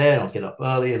park there and I'll get up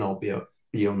early and I'll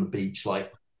be on the beach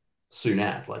like soon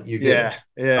as, like you get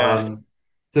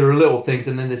so there are little things,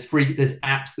 and then there's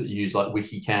apps that you use like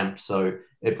Wikicamp, so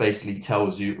it basically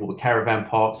tells you all the caravan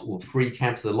parks, all the free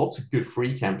camps. There are lots of good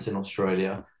free camps in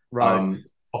Australia.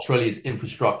 Australia's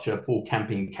infrastructure for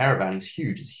camping and caravan is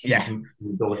huge. It's a huge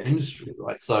 $1 industry,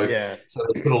 right? So so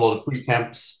they put a lot of free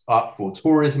camps up for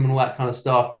tourism and all that kind of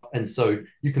stuff. And so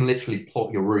you can literally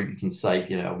plot your route. You can say,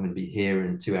 you know, I'm going to be here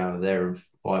in 2 hours, there in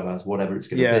 5 hours, whatever it's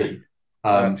going to be.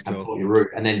 That's and cool. plot your route.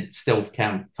 And then stealth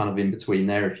camp kind of in between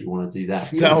there if you want to do that.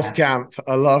 Stealth camp.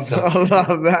 I love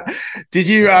that. Did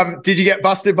you get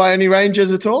busted by any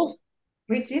rangers at all?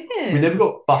 We didn't. We never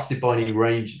got busted by any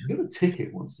rangers. We got a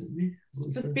ticket once, didn't we?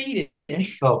 For speeding.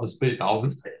 Oh, for speeding. Oh,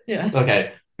 yeah.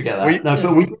 Okay, forget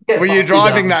that. Were you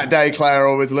driving that day, Claire,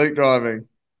 or was Luke driving?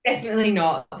 Definitely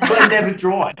not. But never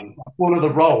driving. One of the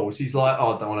roles, he's like,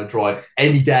 oh, I don't want to drive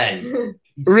any day.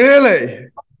 Really?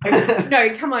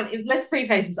 No, come on. Let's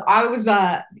preface this. I was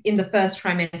in the first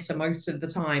trimester most of the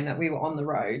time that we were on the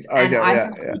road. And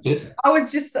I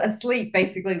was just asleep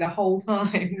basically the whole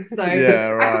time. So I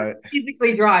couldn't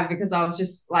physically drive because I was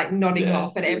just like nodding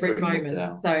off at every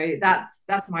moment. So that's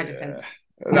my defense.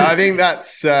 No, I think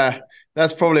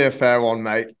that's probably a fair one,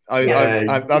 mate.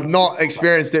 I've not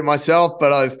experienced it myself,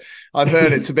 but I've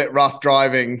heard it's a bit rough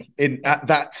driving at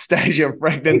that stage of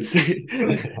pregnancy.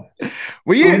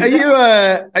 Are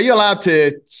you allowed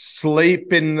to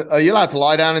sleep in? Are you allowed to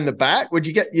lie down in the back?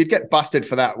 You'd get busted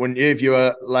for that, wouldn't you, if you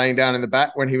were laying down in the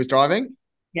back when he was driving?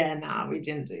 Yeah, no, we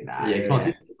didn't do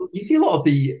that. You see a lot of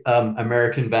the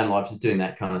American van lifers doing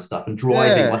that kind of stuff and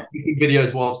driving, like taking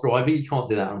videos whilst driving. You can't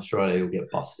do that in Australia; you'll get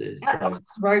busted.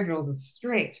 Road rules are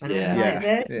strict, man.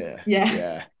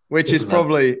 Yeah. Which is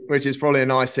probably a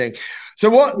nice thing. So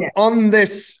what on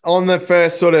the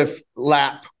first sort of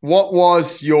lap, what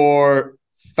was your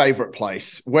favorite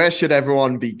place? Where should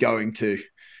everyone be going to?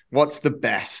 What's the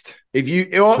best? If you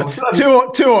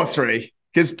two or three,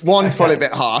 because one's probably a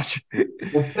bit harsh.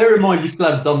 Well, bear in mind we still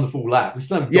haven't done the full lap. We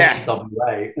still haven't done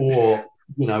WA, or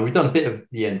we've done a bit of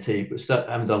the NT, but still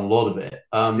haven't done a lot of it.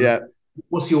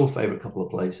 What's your favorite couple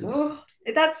of places? Oh,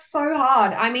 that's so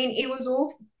hard. I mean, it was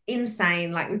all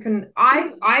insane. Like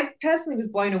I personally was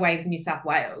blown away with New South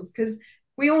Wales, because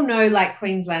we all know like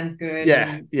Queensland's good.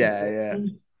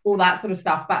 And all that sort of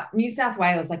stuff. But New South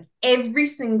Wales, like every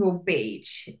single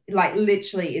beach, like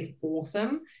literally is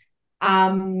awesome.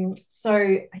 So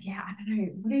yeah, I don't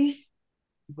know. What do you?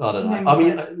 I don't know. I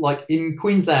mean, like in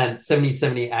Queensland,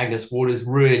 70 Agnes Water is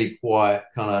really quiet,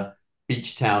 kind of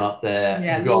beach town up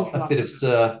there. You've got a bit of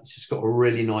surf. It's just got a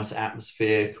really nice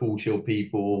atmosphere, cool, chill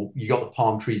people. You got the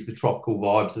palm trees, the tropical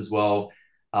vibes as well.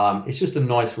 It's just a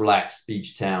nice, relaxed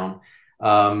beach town.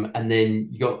 And then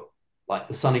you got like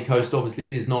the sunny coast, obviously,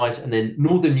 is nice. And then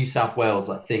northern New South Wales,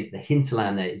 I think the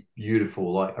hinterland there is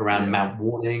beautiful, like around Mount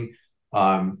Warning.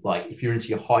 Like if you're into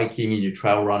your hiking and your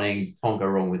trail running, you can't go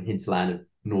wrong with hinterland of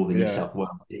northern New South Wales.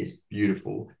 It is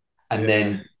beautiful. And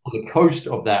then on the coast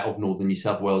of northern New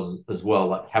South Wales as well,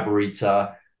 like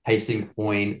Cabarita, Hastings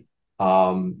Point,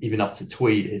 even up to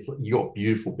Tweed, you got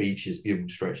beautiful beaches, beautiful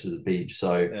stretches of beach.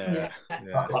 So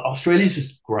Australia's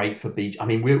just great for beach. I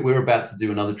mean, we're about to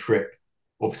do another trip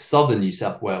of southern New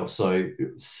South Wales, so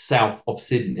south of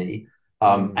Sydney,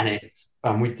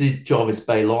 and we did Jarvis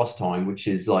Bay last time, which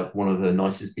is like one of the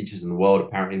nicest beaches in the world,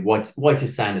 apparently,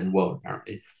 whitest sand in the world,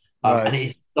 apparently. And it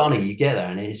is stunning. You get there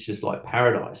and it's just like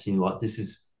paradise. And you're like, this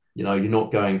is, you're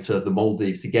not going to the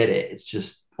Maldives to get it. It's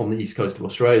just on the east coast of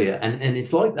Australia. And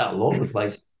it's like that a lot of the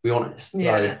places, to be honest.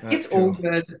 Yeah, so, it's cool. All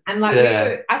good. And like,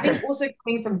 I think also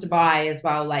coming from Dubai as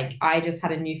well, like I just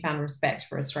had a newfound respect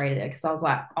for Australia, because I was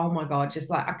like, oh my God, just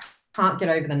like, I can't get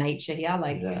over the nature here.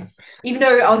 Like, even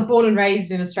though I was born and raised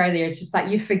in Australia, it's just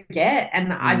like you forget.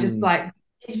 And I just like,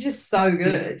 It's just so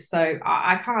good. So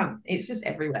I can't. It's just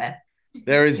everywhere.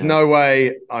 There is no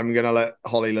way I'm going to let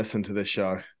Holly listen to this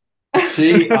show. I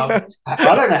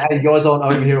don't know how you guys aren't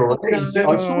over here already. I'm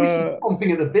sure she's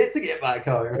chomping at the bit to get back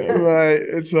home. Right,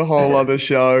 it's a whole other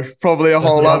show, probably a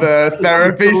whole other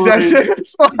therapy session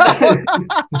as well.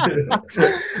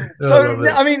 So,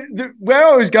 I mean, where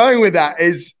I was going with that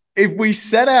is if we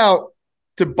set out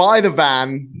to buy the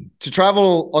van to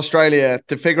travel Australia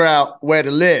to figure out where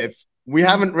to live, we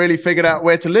haven't really figured out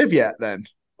where to live yet. Then.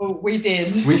 Well, we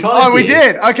did. We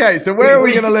did. Okay, so where are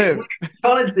we going to live? We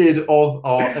kind of did of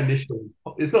our initial.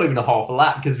 It's not even a half a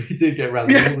lap because we did get around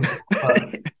the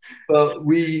corner. But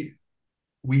we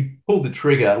pulled the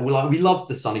trigger. We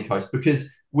loved the sunny coast because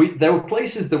there were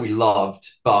places that we loved,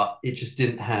 but it just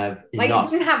didn't have enough. Like it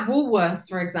didn't have Woolworths,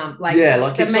 for example. Like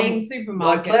the main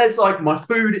supermarket. Like Claire's like, my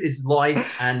food is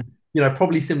life, and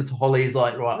probably similar to Holly's.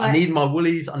 Like, right, I need my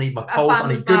Woolies, I need my Coles, I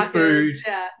need good food.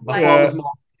 My farmers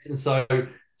market, and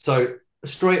so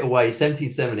straight away,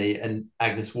 1770 and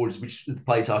Agnes Waters, which is the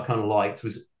place I kind of liked,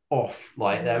 was off.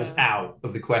 Like that was out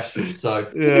of the question. So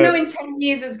in 10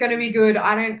 years it's going to be good.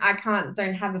 I don't have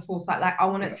the foresight. Like I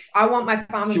want my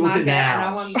farmers market and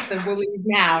I want the Woolies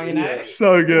now.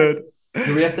 So good.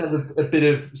 So we have to have a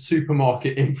bit of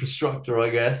supermarket infrastructure, I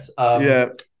guess.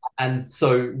 And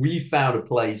so we found a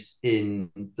place in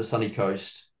the sunny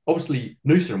coast. Obviously,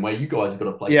 Noosa, where you guys have got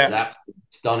a place, is absolutely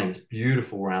stunning. It's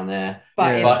beautiful around there,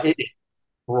 but it's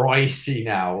pricey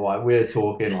now. Like we're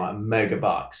talking like mega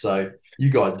bucks. So you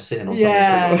guys are sitting on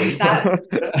something pretty sweet.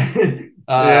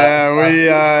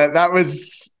 That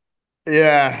was.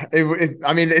 Yeah,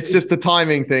 I mean, it's just the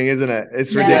timing thing, isn't it?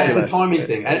 It's ridiculous. It's the timing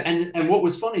thing. And what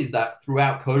was funny is that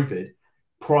throughout COVID,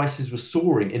 prices were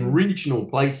soaring in regional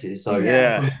places. So from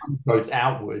the coast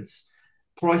outwards,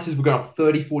 prices were going up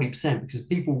 30-40% because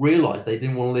people realized they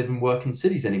didn't want to live and work in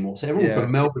cities anymore. So everyone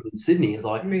from Melbourne and Sydney is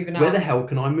like, where the hell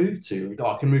can I move to?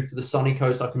 I can move to the sunny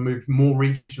coast. I can move more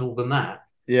regional than that.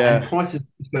 And prices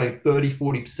were going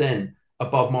 30-40%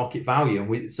 above market value.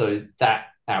 And so that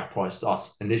outpriced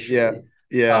us initially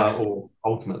or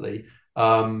ultimately.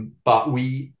 But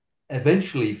we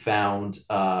eventually found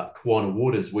Kawana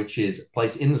Waters, which is a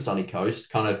place in the sunny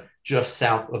coast, kind of just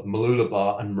south of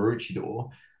Mooloolaba and Maroochydore.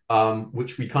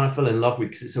 Which we kind of fell in love with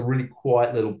because it's a really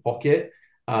quiet little pocket.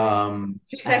 2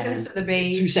 seconds to the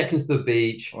beach. 2 seconds to the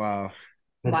beach. Wow.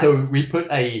 And so we put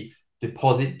a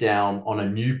deposit down on a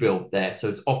new build there. So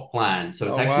it's off plan. So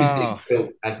it's being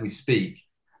built as we speak.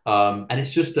 And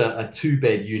it's just a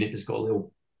 2-bed unit that's got a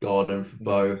little garden for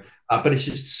Beau. But it's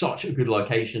just such a good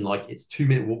location. Like it's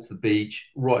 2-minute walk to the beach,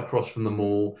 right across from the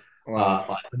mall. Like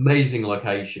amazing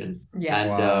location,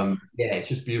 and it's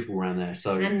just beautiful around there.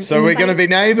 So we're going to be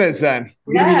neighbours then.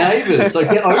 We're going to be neighbours. So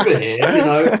get over here,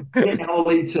 get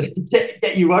Holly to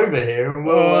get you over here, and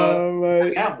we'll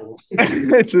hang out more.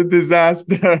 It's a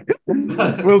disaster.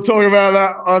 We'll talk about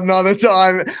that another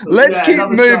time. Let's keep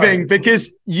moving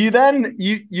because you've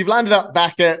landed up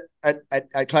back at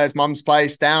Claire's mum's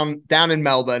place down in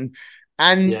Melbourne,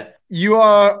 and you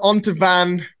are onto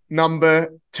van number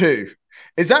 2.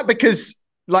 Is that because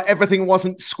like everything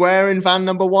wasn't square in van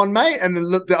number 1, mate, and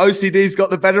the OCD's got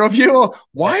the better of you? Or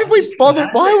why have we bothered?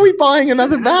 Why are we buying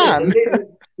another van? The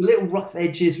little rough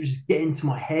edges were just getting to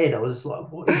my head. I was just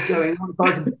like, what is going on?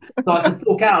 I had to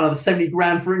fork out another 70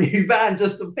 grand for a new van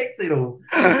just to fix it all.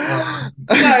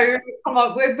 No, come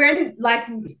on.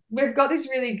 We've got this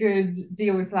really good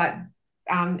deal with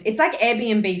it's like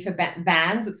Airbnb for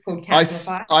vans. It's called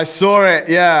Camplify. I saw it.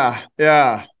 Yeah.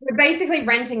 We're basically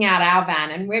renting out our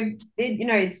van, and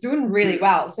it's doing really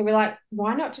well. So we're like,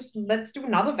 why not let's do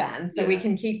another van so we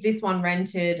can keep this one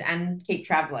rented and keep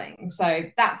traveling. So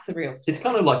that's the real story. It's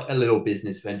kind of like a little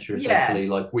business venture, essentially.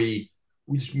 Like we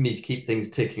just need to keep things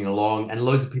ticking along, and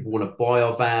loads of people want to buy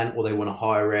our van or they want to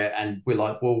hire it, and we're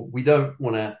like, well, we don't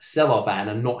want to sell our van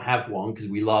and not have one because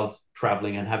we love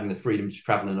traveling and having the freedom to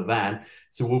travel in a van.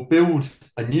 So we'll build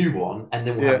a new one, and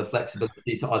then we'll have the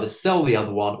flexibility to either sell the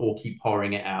other one or keep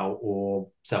hiring it out or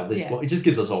sell this one. It just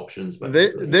gives us options.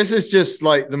 This is just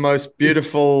like the most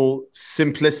beautiful,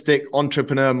 simplistic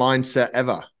entrepreneur mindset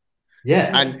ever.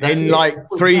 Yeah. And in like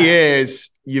 3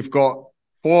 years, you've got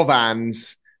 4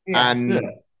 vans.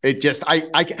 It just I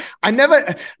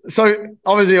never. So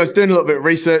obviously I was doing a little bit of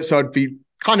research, so I'd be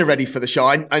kind of ready for the show.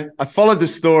 I followed the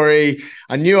story.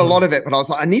 I knew a lot of it, but I was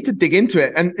like, I need to dig into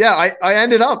it. And I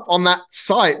ended up on that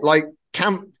site, like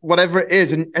camp, whatever it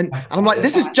is. And I'm like,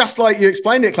 this is just like you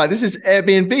explained it, Claire. This is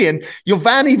Airbnb, and your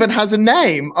van even has a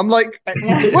name. I'm like,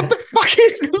 what the fuck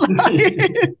is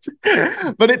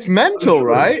it? But it's mental,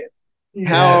 right?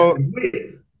 How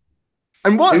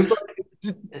and what?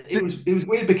 it was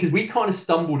weird because we kind of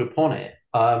stumbled upon it.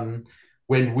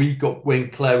 When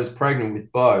Claire was pregnant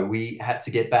with Bo, we had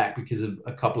to get back because of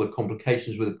a couple of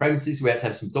complications with the pregnancy. So we had to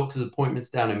have some doctor's appointments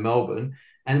down in Melbourne.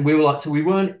 And we were like, so we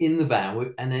weren't in the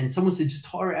van. And then someone said, just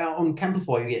hire it out on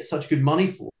Camplify. You get such good money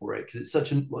for it because it's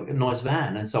such a nice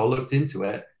van. And so I looked into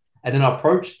it. And then I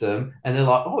approached them and they're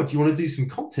like, oh, do you want to do some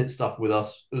content stuff with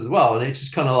us as well? And it's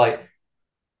just kind of like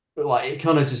it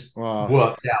kind of just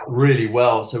worked out really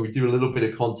well. So we do a little bit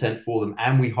of content for them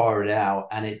and we hire it out.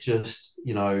 And it just,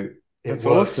 that's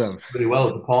awesome. Really well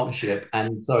as a partnership.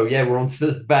 And so, yeah, we're on to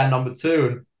this van number 2.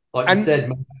 And like you said,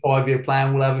 5-year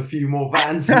plan, we'll have a few more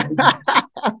vans on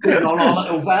our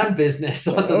little van business.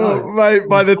 I don't know. Mate,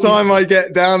 by the time I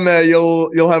get down there,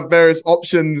 you'll have various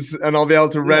options and I'll be able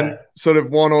to rent sort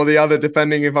of one or the other,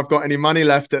 depending if I've got any money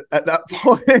left at that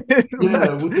point.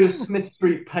 We'll do a Smith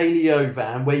Street paleo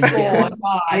van where you get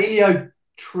paleo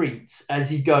treats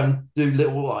as you go and do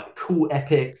little cool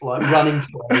epic running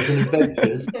trails and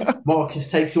adventures. Marcus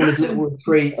takes you on his little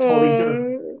retreats.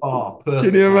 Perfect.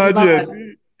 Can you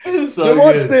imagine? So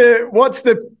what's the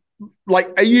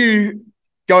are you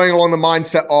going along the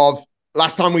mindset of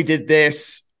last time we did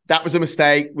this, that was a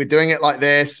mistake, we're doing it like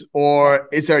this, or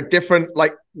is there a different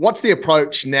what's the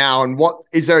approach now, and what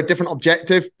is there a different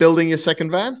objective building your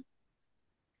second van?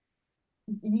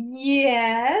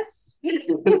 Yes.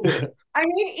 I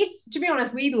mean, it's, to be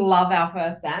honest, we love our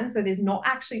first van, so there's not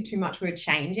actually too much we're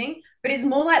changing, but it's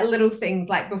more like little things.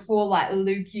 Like before,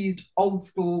 Luke used old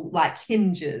school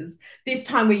hinges. This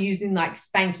time we're using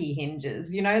spanky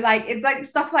hinges, it's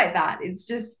stuff like that.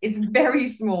 It's very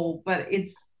small, but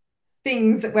it's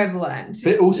things that we've learned.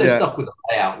 But also stuff with the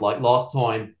layout. Like last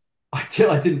time, I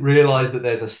didn't realize that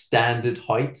there's a standard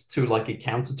height to a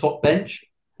countertop bench.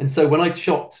 And so when I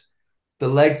chopped the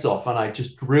legs off and I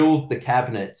just drilled the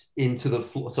cabinet into the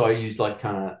floor. So I used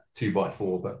kind of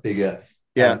 2x4, but bigger,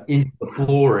 into the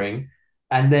flooring.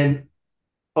 And then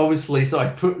obviously, so I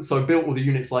built all the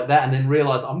units like that, and then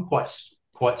realized I'm quite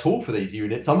tall for these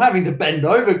units. I'm having to bend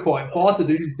over quite far to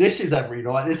do these dishes every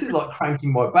night. This is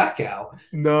cranking my back out.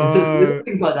 No. And so it's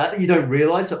things like that you don't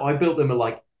realize. So I built them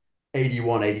at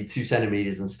 81, 82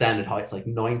 centimeters, and standard height's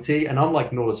 90, and I'm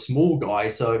not a small guy,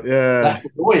 so that's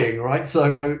annoying, right?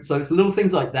 So it's little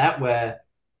things like that where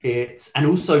and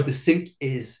also the sink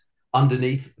is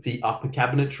underneath the upper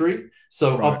cabinetry,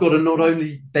 so I've got to not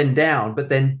only bend down but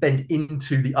then bend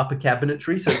into the upper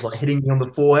cabinetry, so it's hitting me on the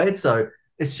forehead. So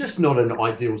it's just not an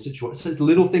ideal situation. So it's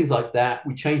little things like that.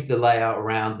 We changed the layout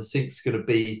around. The sink's going to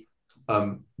be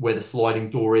where the sliding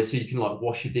door is, so you can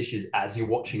wash your dishes as you're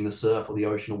watching the surf or the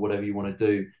ocean or whatever you want to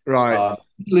do. Right.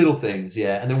 Little things,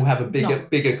 and then we'll have a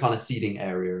bigger kind of seating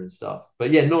area and stuff.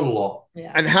 But not a lot.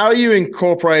 Yeah. And how are you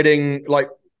incorporating?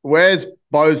 Where's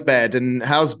Bo's bed, and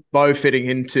how's Bo fitting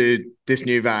into this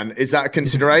new van? Is that a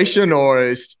consideration, or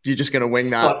is you just going to wing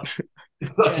that?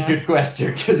 Such a good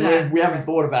question, because we haven't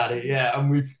thought about it yet, and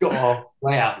we've got our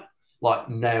layout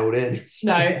nailed in.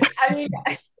 No, I mean.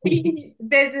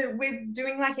 We're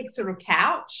doing a sort of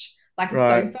couch, a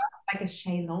sofa, a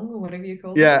chaise-longue or whatever you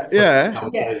call it. Yeah.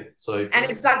 So and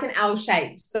it's an L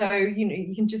shape, so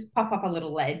you can just pop up a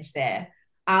little ledge there.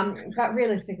 But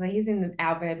realistically, he's in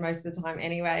our bed most of the time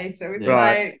anyway, so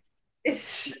it's it's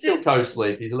still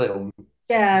co-sleep. He's a little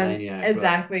maniac,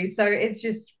 exactly. So it's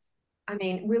just, I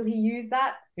mean, will he use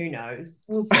that? Who knows?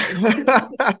 We'll see.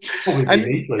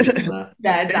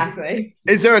 Yeah, exactly.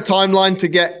 Is there a timeline to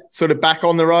get sort of back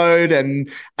on the road and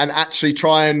actually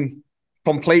try and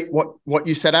complete what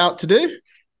you set out to do?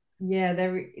 Yeah,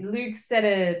 Luke set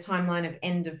a timeline of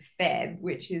end of Feb,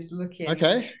 which is looking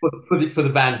okay for the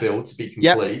van build to be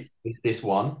complete. This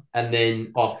one, and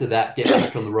then after that, get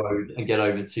back on the road and get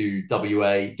over to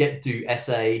WA, do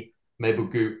SA,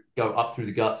 maybe go up through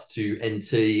the guts to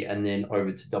NT, and then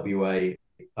over to WA.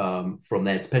 From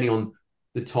there, depending on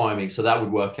the timing, so that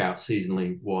would work out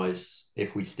seasonally wise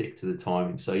if we stick to the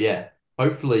timing. So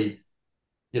hopefully,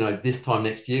 this time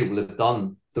next year we'll have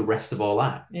done the rest of our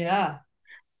lap. Yeah,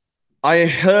 I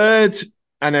heard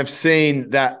and have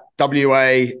seen that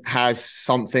WA has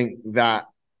something that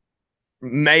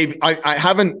maybe I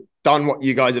haven't done what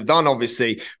you guys have done,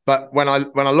 obviously, but when I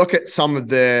look at some of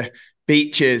the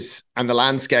beaches and the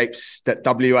landscapes that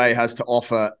WA has to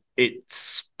offer,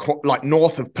 it's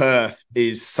north of Perth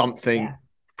is something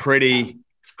pretty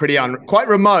quite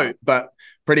remote, but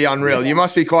pretty unreal. You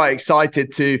must be quite excited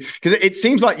because it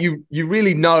seems like you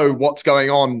really know what's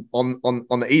going on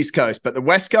the East Coast, but the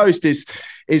West Coast is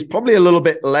probably a little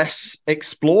bit less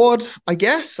explored, I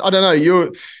guess. I don't know.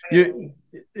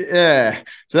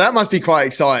 So that must be quite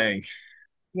exciting.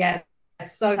 Yeah,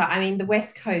 so I mean, the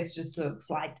West Coast just looks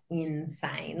like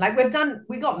insane. Like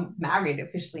we got married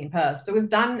officially in Perth, so we've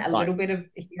done a little bit of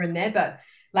here and there, but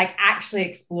like actually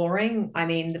exploring, I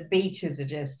mean, the beaches are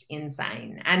just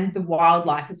insane, and the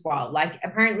wildlife as well. Like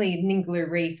apparently Ningaloo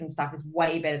Reef and stuff is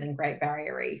way better than Great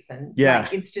Barrier Reef, and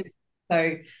like it's just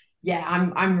so. Yeah,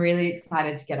 I'm really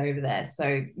excited to get over there.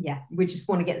 So yeah, we just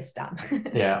want to get this done.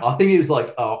 Yeah, I think it was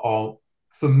like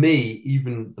for me,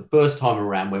 even the first time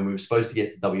around when we were supposed to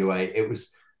get to WA, it was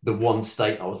the one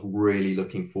state I was really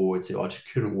looking forward to. I just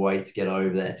couldn't wait to get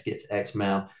over there, to get to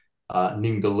Exmouth,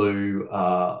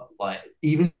 Ningaloo, like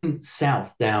even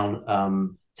south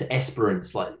down to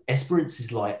Esperance. Like Esperance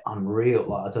is like unreal.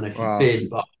 Like I don't know if you've been,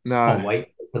 but I can't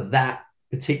wait for that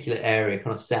particular area,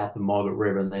 kind of south of Margaret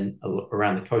River, and then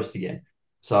around the coast again.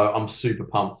 So I'm super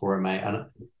pumped for it, mate. And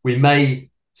we may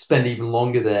spend even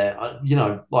longer there. You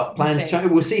know, like plans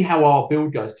change. We'll see how our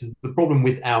build goes, because the problem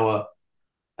with our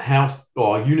house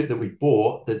or our unit that we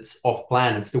bought that's off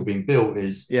plan and still being built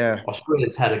is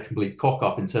Australia's had a complete cock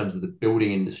up in terms of the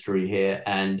building industry here,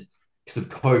 and because of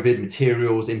COVID,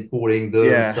 materials importing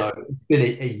them. So it's been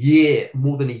a year,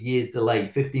 more than a year's delay,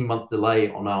 15-month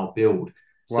delay on our build.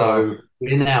 So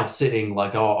we're now sitting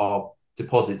like our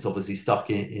deposits obviously stuck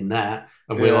in that,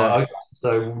 and we're like, okay,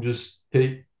 so we'll just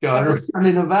keep going around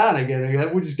in a van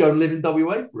again. We'll just go and live in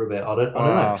WA for a bit. I don't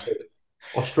know. So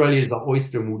Australia's the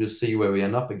oyster, and we'll just see where we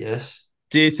end up, I guess.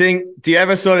 Do you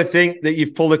ever sort of think that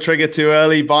you've pulled the trigger too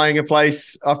early buying a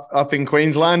place up in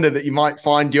Queensland, and that you might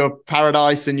find your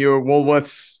paradise and your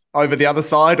Woolworths over the other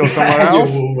side or somewhere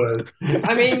else?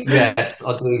 I mean, yes,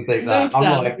 I do think that.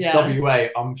 I'm like, WA,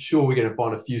 I'm sure we're going to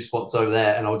find a few spots over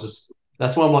there, and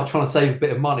that's why I'm like trying to save a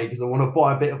bit of money, because I want to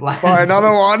buy a bit of land. Buy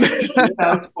another one.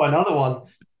 Buy another one.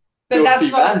 But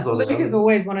that's what Luke has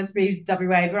always wanted to be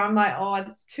WA, but I'm like, oh,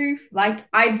 it's too, like,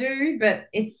 I do, but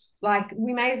it's like,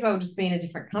 we may as well just be in a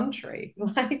different country.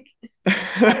 Like,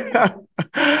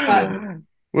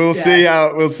 we'll see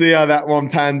how that one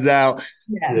pans out.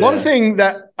 One thing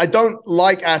that I don't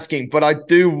like asking, but I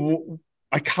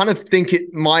kind of think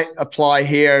it might apply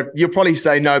here. You'll probably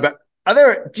say no, but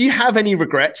do you have any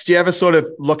regrets? Do you ever sort of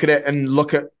look at it and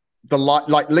look at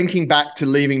like linking back to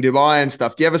leaving Dubai and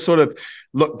stuff? Do you ever sort of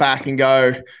look back and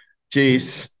go,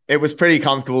 geez, it was pretty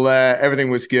comfortable there,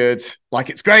 everything was good, like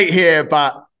it's great here,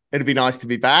 but it'd be nice to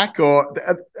be back? Or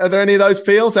are there any of those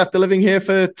feels after living here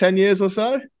for 10 years or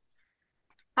so?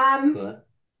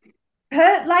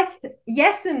 Like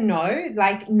yes and no.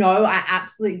 Like no, I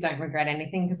absolutely don't regret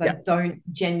anything, because I don't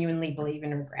genuinely believe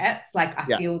in regrets. Like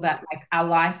I feel that like our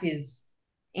life is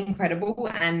incredible,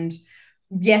 and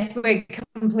yes, we're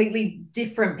completely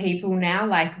different people now.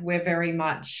 Like we're very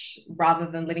much, rather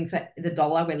than living for the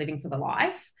dollar, we're living for the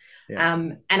life.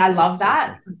 And I love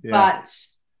that. Awesome. But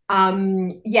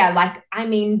like, I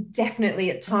mean, definitely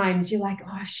at times you're like,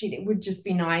 oh shit, it would just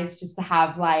be nice just to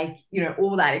have like, you know,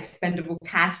 all that expendable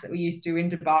cash that we used to in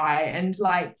Dubai, and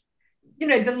like, you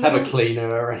know, have a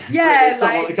cleaner and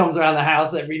someone that comes around the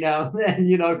house every now and then,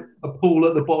 you know, a pool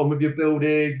at the bottom of your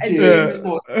building,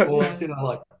 sports, you know,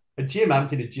 like a gym. I haven't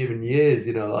seen a gym in years,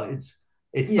 you know, like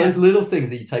it's those little things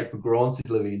that you take for granted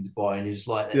living in Dubai, and you're just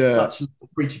like, it's such a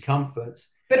creature comforts.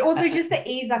 But also just the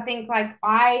ease. I think like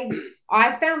I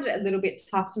found it a little bit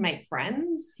tough to make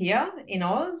friends here in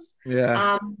Oz.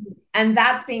 And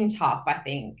that's been tough, I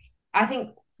think. I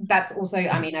think that's also,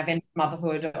 I mean, I've entered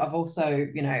motherhood. I've also,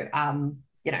 you know,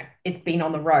 it's been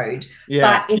on the road.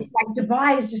 But it's like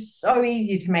Dubai is just so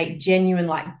easy to make genuine,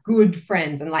 like good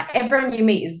friends, and like everyone you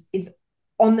meet is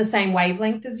on the same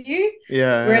wavelength as you.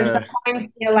 Whereas the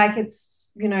home feel like it's,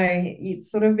 you know, it's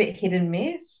sort of a bit hit and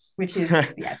miss, which is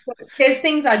there's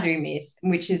things I do miss,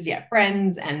 which is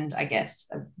friends, and I guess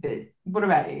a bit. What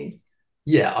about you?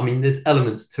 I mean, there's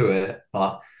elements to it,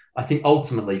 but I think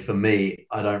ultimately for me,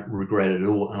 I don't regret it at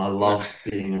all, and I love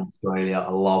being in Australia.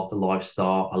 I love the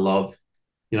lifestyle. I love,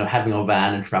 you know, having a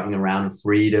van and traveling around in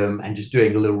freedom, and just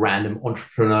doing a little random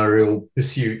entrepreneurial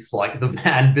pursuits like the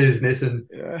van business, and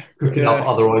cooking up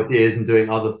other ideas and doing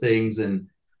other things. And,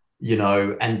 you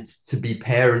know, and to be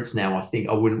parents now, I think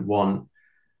I wouldn't want,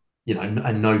 you know,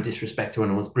 and no disrespect to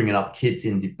anyone's bringing up kids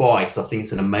in Dubai, because I think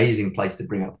it's an amazing place to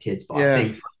bring up kids. But I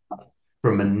think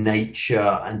from a nature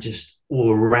and just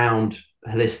all around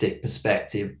holistic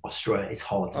perspective, Australia, it's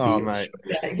hard to beat. Mate.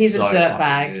 He's so a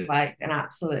dirtbag, like an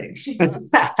absolute.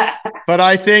 But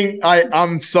I think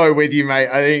I'm so with you, mate.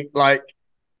 I think like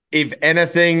if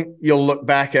anything, you'll look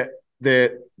back at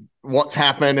what's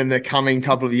happened in the coming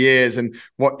couple of years, and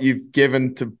what you've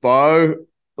given to Beau,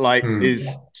 like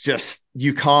is just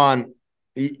you can't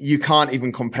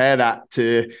even compare that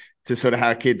to to sort of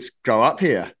how kids grow up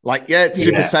here. Like, yeah, it's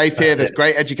super safe here. There's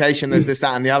great education. There's this,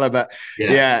 that, and the other. But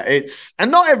it's, and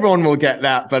not everyone will get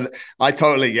that, but I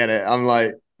totally get it. I'm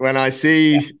like, when I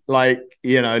see like,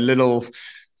 you know, little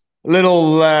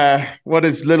what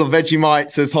is little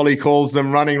Vegemites, as Holly calls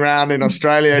them, running around in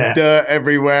Australia, dirt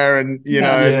everywhere. And, you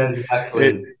know,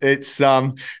 exactly. it's,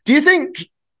 do you think,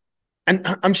 and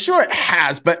I'm sure it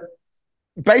has, but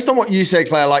based on what you said,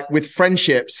 Claire, like with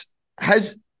friendships,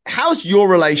 how's your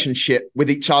relationship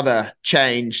with each other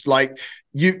changed? Like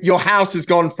your house has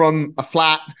gone from a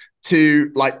flat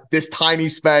to like this tiny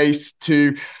space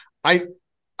to,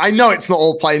 I know it's not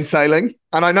all plain sailing,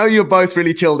 and I know you're both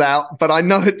really chilled out, but I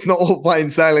know it's not all plain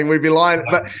sailing. We'd be lying.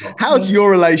 But how's your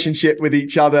relationship with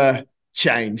each other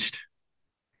changed?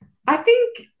 I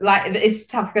think like it's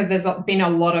tough because there's been a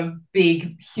lot of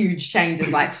big, huge changes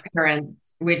like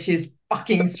parents, which is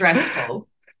fucking stressful.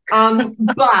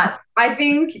 But I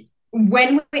think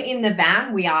when we're in the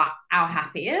van, we are our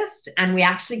happiest and we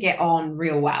actually get on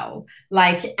real well.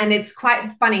 Like, and it's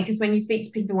quite funny because when you speak to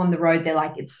people on the road, they're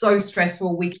like, it's so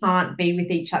stressful. We can't be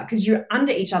with each other because you're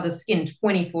under each other's skin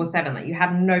 24/7. Like you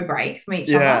have no break from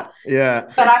each other. Yeah.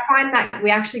 But I find that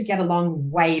we actually get along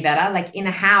way better. Like in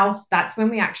a house, that's when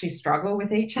we actually struggle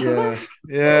with each other.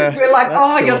 Yeah. We're like,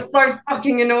 oh, cool. You're so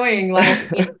fucking annoying.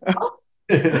 Like in a house.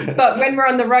 But when we're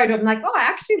on the road, I'm like, oh, I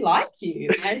actually like you.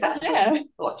 Like, yeah.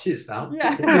 Oh, cheers, pal.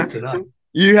 Yeah.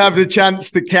 You have the chance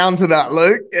to counter that,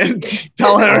 Luke, and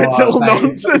tell her it's all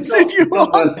nonsense if you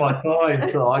want. It's not my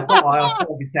time, so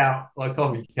I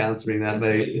can't be countering that,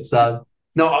 mate. It's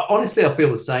no, honestly, I feel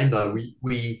the same though.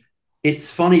 We it's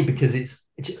funny because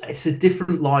it's a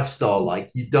different lifestyle. Like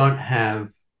you don't have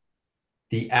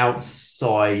the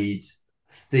outside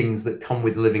things that come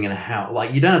with living in a house.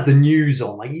 Like you don't have the news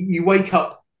on. Like you wake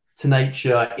up to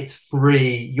nature, it's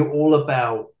free. You're all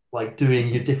about like doing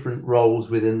your different roles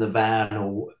within the van,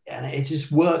 and it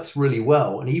just works really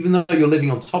well. And even though you're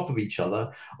living on top of each other,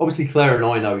 obviously Claire and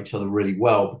I know each other really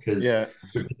well because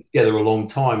we've been together a long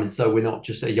time, and so we're not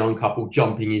just a young couple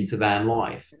jumping into van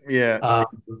life.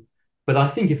 But I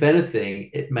think if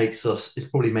anything, it's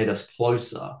probably made us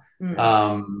closer.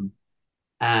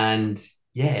 And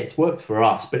yeah, it's worked for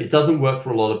us, but it doesn't work for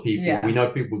a lot of people. We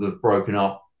know people that have broken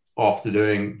up after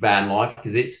doing van life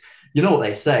because it's, you know what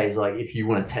they say is like, if you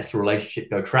want to test a relationship,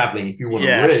 go traveling. If you want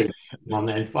to really on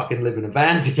there and fucking live in a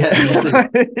van together, so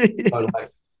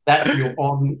like, that's, you're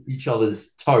on each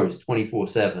other's toes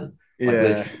 24/7.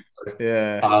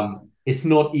 It's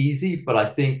not easy, but I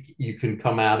think you can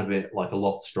come out of it like a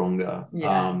lot stronger.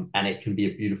 And it can be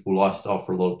a beautiful lifestyle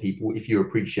for a lot of people if you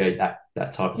appreciate that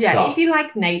type of stuff. If you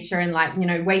like nature and like, you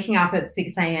know, waking up at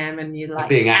 6 a.m. and you like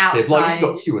being active, outside.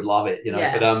 Like you would love it, you know.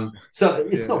 But so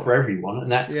it's not for everyone,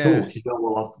 and that's cool because you don't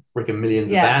want freaking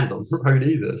millions of vans on the road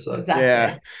either. So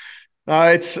exactly.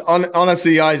 It's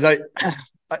honestly, guys,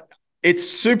 it's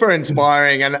super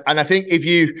inspiring, and I think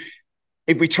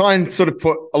if we try and sort of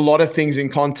put a lot of things in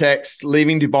context,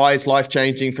 leaving Dubai is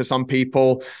life-changing for some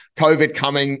people. COVID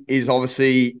coming is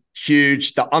obviously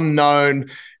huge. The unknown,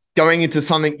 going into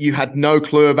something you had no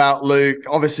clue about, Luke,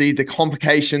 obviously the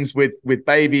complications with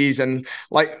babies. And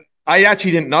like, I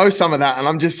actually didn't know some of that. And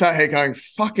I'm just sat here going,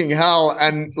 fucking hell.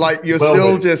 And like, you're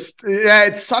still just,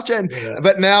 it's such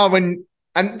but now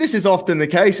and this is often the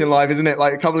case in life, isn't it?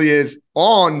 Like a couple of years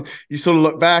on, you sort of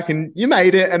look back and you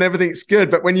made it and everything's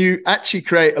good. But when you actually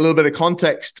create a little bit of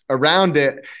context around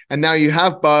it, and now you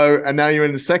have Bo, and now you're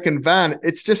in the second van,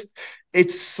 it's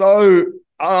so,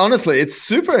 honestly, it's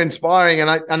super inspiring.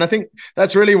 And I think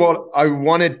that's really what I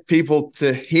wanted people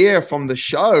to hear from the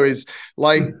show is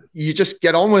like, you just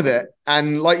get on with it.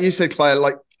 And like you said, Claire,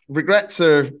 like regrets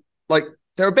are like,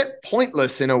 they're a bit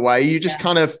pointless in a way. You just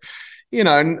kind of, you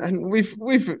know, and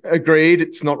we've agreed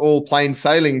it's not all plain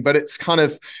sailing, but it's kind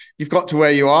of, you've got to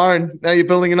where you are, and now you're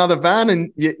building another van,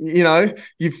 and you know,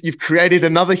 you've created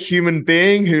another human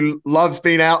being who loves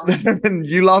being out there, and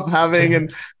you love having,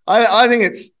 and I think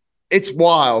it's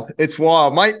wild. It's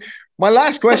wild. My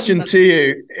last question to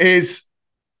you is,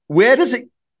 when does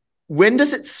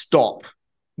it stop?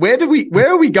 Where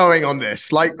are we going on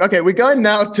this? Like, okay, we're going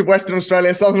now to Western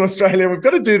Australia, Southern Australia. We've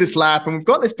got to do this lap and we've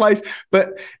got this place.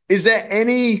 But is there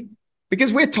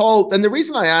because we're told, and the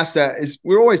reason I ask that is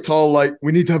we're always told, like,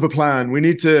 we need to have a plan. We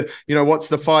need to, you know, what's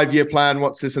the 5-year plan?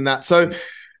 What's this and that? So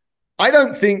I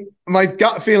don't think, my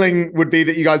gut feeling would be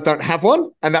that you guys don't have one,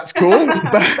 and that's cool.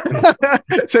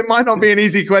 But, so it might not be an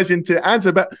easy question to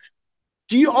answer, but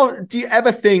do you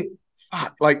ever think,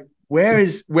 fuck, like, where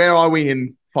are we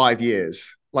in 5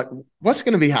 years? Like, what's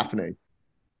going to be happening?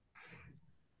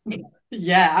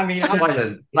 Yeah, I mean,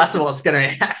 that's what's going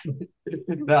to happen.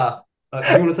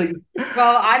 You want to take?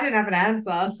 Well, I didn't have an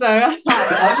answer, so.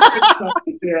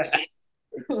 Yeah.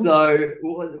 So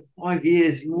 5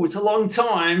 years. It's a long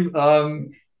time.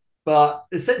 But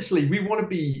essentially, we want to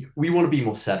be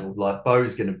more settled. Like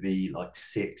Bo's going to be like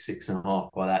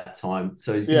 6.5 by that time,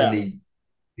 so he's going to need to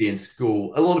be in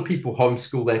school. A lot of people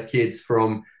homeschool their kids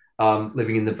from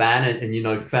living in the van,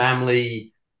 and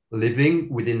family living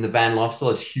within the van lifestyle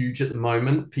is huge at the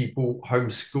moment. People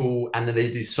homeschool and then they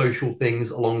do social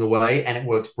things along the way, and it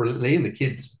works brilliantly. And the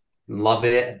kids love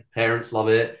it, and the parents love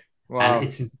it, and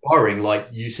it's inspiring. Like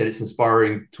you said, it's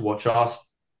inspiring to watch us,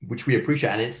 which we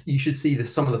appreciate. And you should see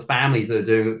some of the families that are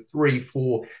doing it, 3,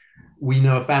 4. We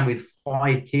know a family with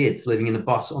 5 kids living in a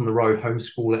bus on the road,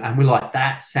 homeschooling, and we're like,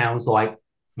 that sounds like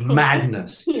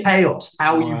madness, chaos.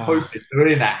 How are you coping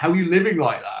doing that? How are you living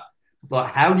like that?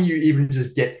 Like, how do you even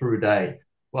just get through a day?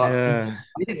 Well, it's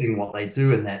amazing what they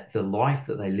do, and that the life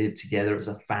that they live together as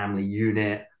a family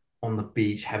unit on the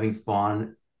beach, having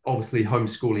fun. Obviously,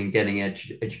 homeschooling, getting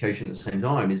education at the same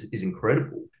time is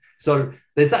incredible. So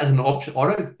there's that as an option.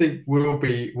 I don't think we'll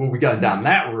be going down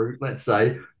that route, let's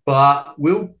say, but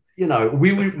we want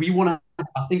to.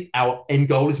 I think our end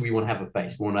goal is we want to have a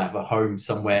base. We want to have a home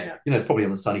somewhere, probably on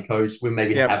the sunny coast. We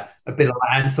maybe have a bit of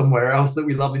land somewhere else that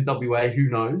we love in WA. Who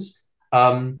knows?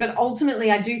 But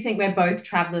ultimately, I do think we're both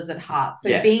travelers at heart.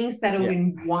 So being settled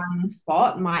in one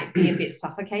spot might be a bit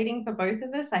suffocating for both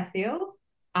of us, I feel.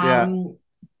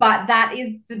 But that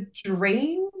is the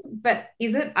dream. But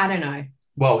is it? I don't know.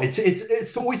 Well, it's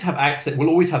to always have access. We'll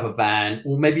always have a van,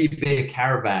 or maybe be a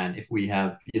caravan if we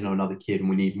have another kid and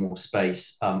we need more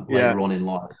space later on in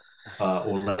life,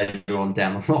 or later on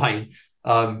down the line.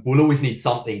 We'll always need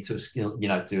something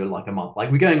to do like a month.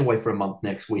 Like we're going away for a month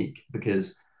next week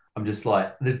because I'm just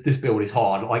like, this build is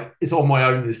hard. Like it's on my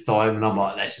own this time, and I'm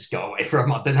like, let's just go away for a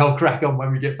month and I'll crack on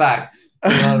when we get back.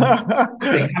 Having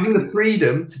the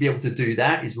freedom to be able to do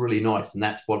that is really nice, and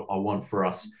that's what I want for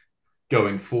us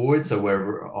going forward. So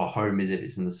wherever our home is, if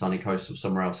it's in the sunny coast or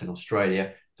somewhere else in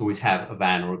Australia, to always have a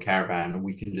van or a caravan, and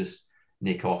we can just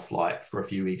nick off like for a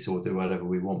few weeks or do whatever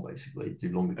we want, basically do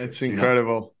longer trips. It's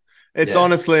incredible. It's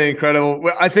honestly incredible.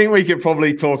 I think we could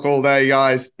probably talk all day,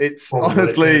 guys. It's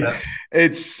honestly,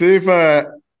 it's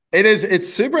super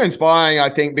inspiring, I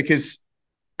think, because,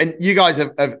 and you guys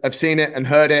have seen it and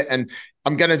heard it, and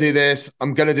I'm going to do this,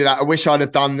 I'm going to do that. I wish I'd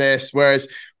have done this. Whereas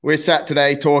we're sat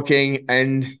today talking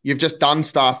and you've just done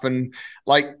stuff, and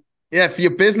like, for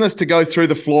your business to go through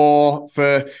the floor,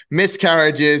 for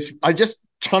miscarriages, I just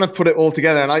trying to put it all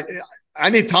together. And I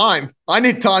need time. I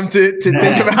need time to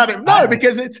think about it. No,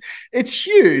 because it's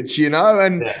huge,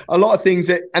 and a lot of things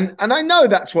and I know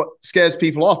that's what scares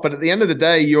people off. But at the end of the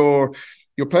day, your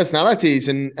personalities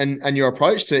and your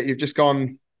approach to it, you've just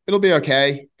gone, it'll be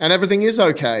okay. And everything is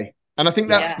okay. And I think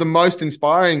that's the most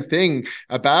inspiring thing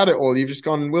about it all. You've just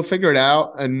gone, we'll figure it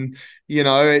out. And,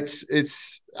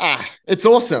 it's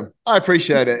awesome. I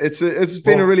appreciate it. It's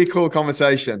been a really cool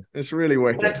conversation. It's really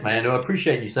wicked. Thanks, man. I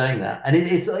appreciate you saying that. And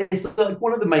it's like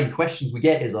one of the main questions we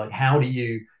get is like, how do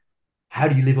you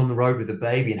live on the road with a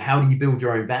baby, and how do you build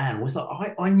your own van? Well, it's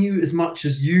like, I knew as much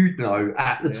as you know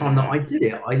at the time that I did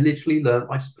it. I literally learned,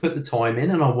 I just put the time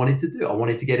in, and I wanted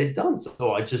to get it done.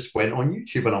 So I just went on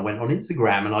YouTube and I went on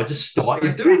Instagram and I just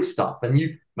started doing stuff, and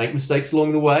you make mistakes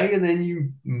along the way and then you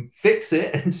fix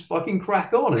it and just fucking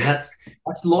crack on. And that's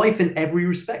life in every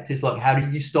respect. It's like, how do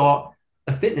you start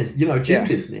a fitness, gym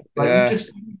business? Like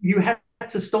you had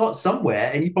to start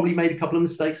somewhere, and you probably made a couple of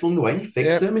mistakes along the way and you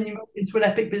fixed them, and you moved into an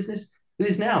epic business it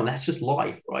is now. And that's just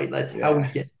life, right? That's how we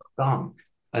get stuff done.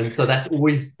 And so that's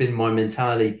always been my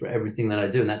mentality for everything that I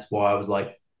do. And that's why I was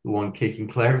like the one kicking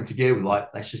Claire into gear with like,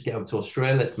 let's just get over to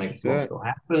Australia, let's make this lifestyle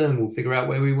happen, and we'll figure out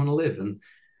where we want to live. And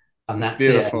that's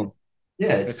beautiful.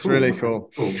 It's cool. Really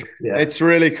cool. Yeah. It's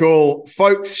really cool.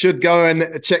 Folks should go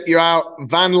and check you out.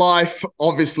 Van life,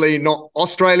 obviously not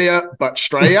Australia, but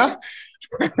Australia.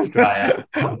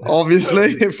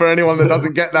 Obviously, for anyone that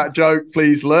doesn't get that joke,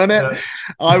 please learn it.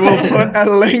 I will put a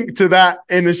link to that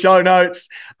in the show notes,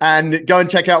 and go and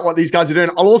check out what these guys are doing.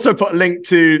 I'll also put a link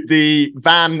to the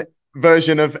van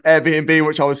version of Airbnb,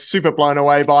 which I was super blown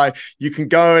away by. You can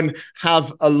go and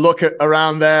have a look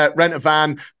around there, rent a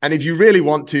van, and if you really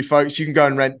want to, folks, you can go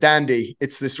and rent Dandy.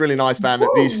 It's this really nice van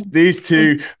that these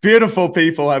two beautiful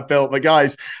people have built. But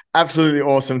guys, absolutely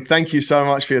awesome. Thank you so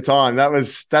much for your time.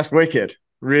 That's wicked.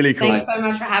 Really cool. Thanks so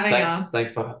much for having us.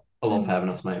 Thanks for a lot for having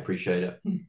us, mate. Appreciate it.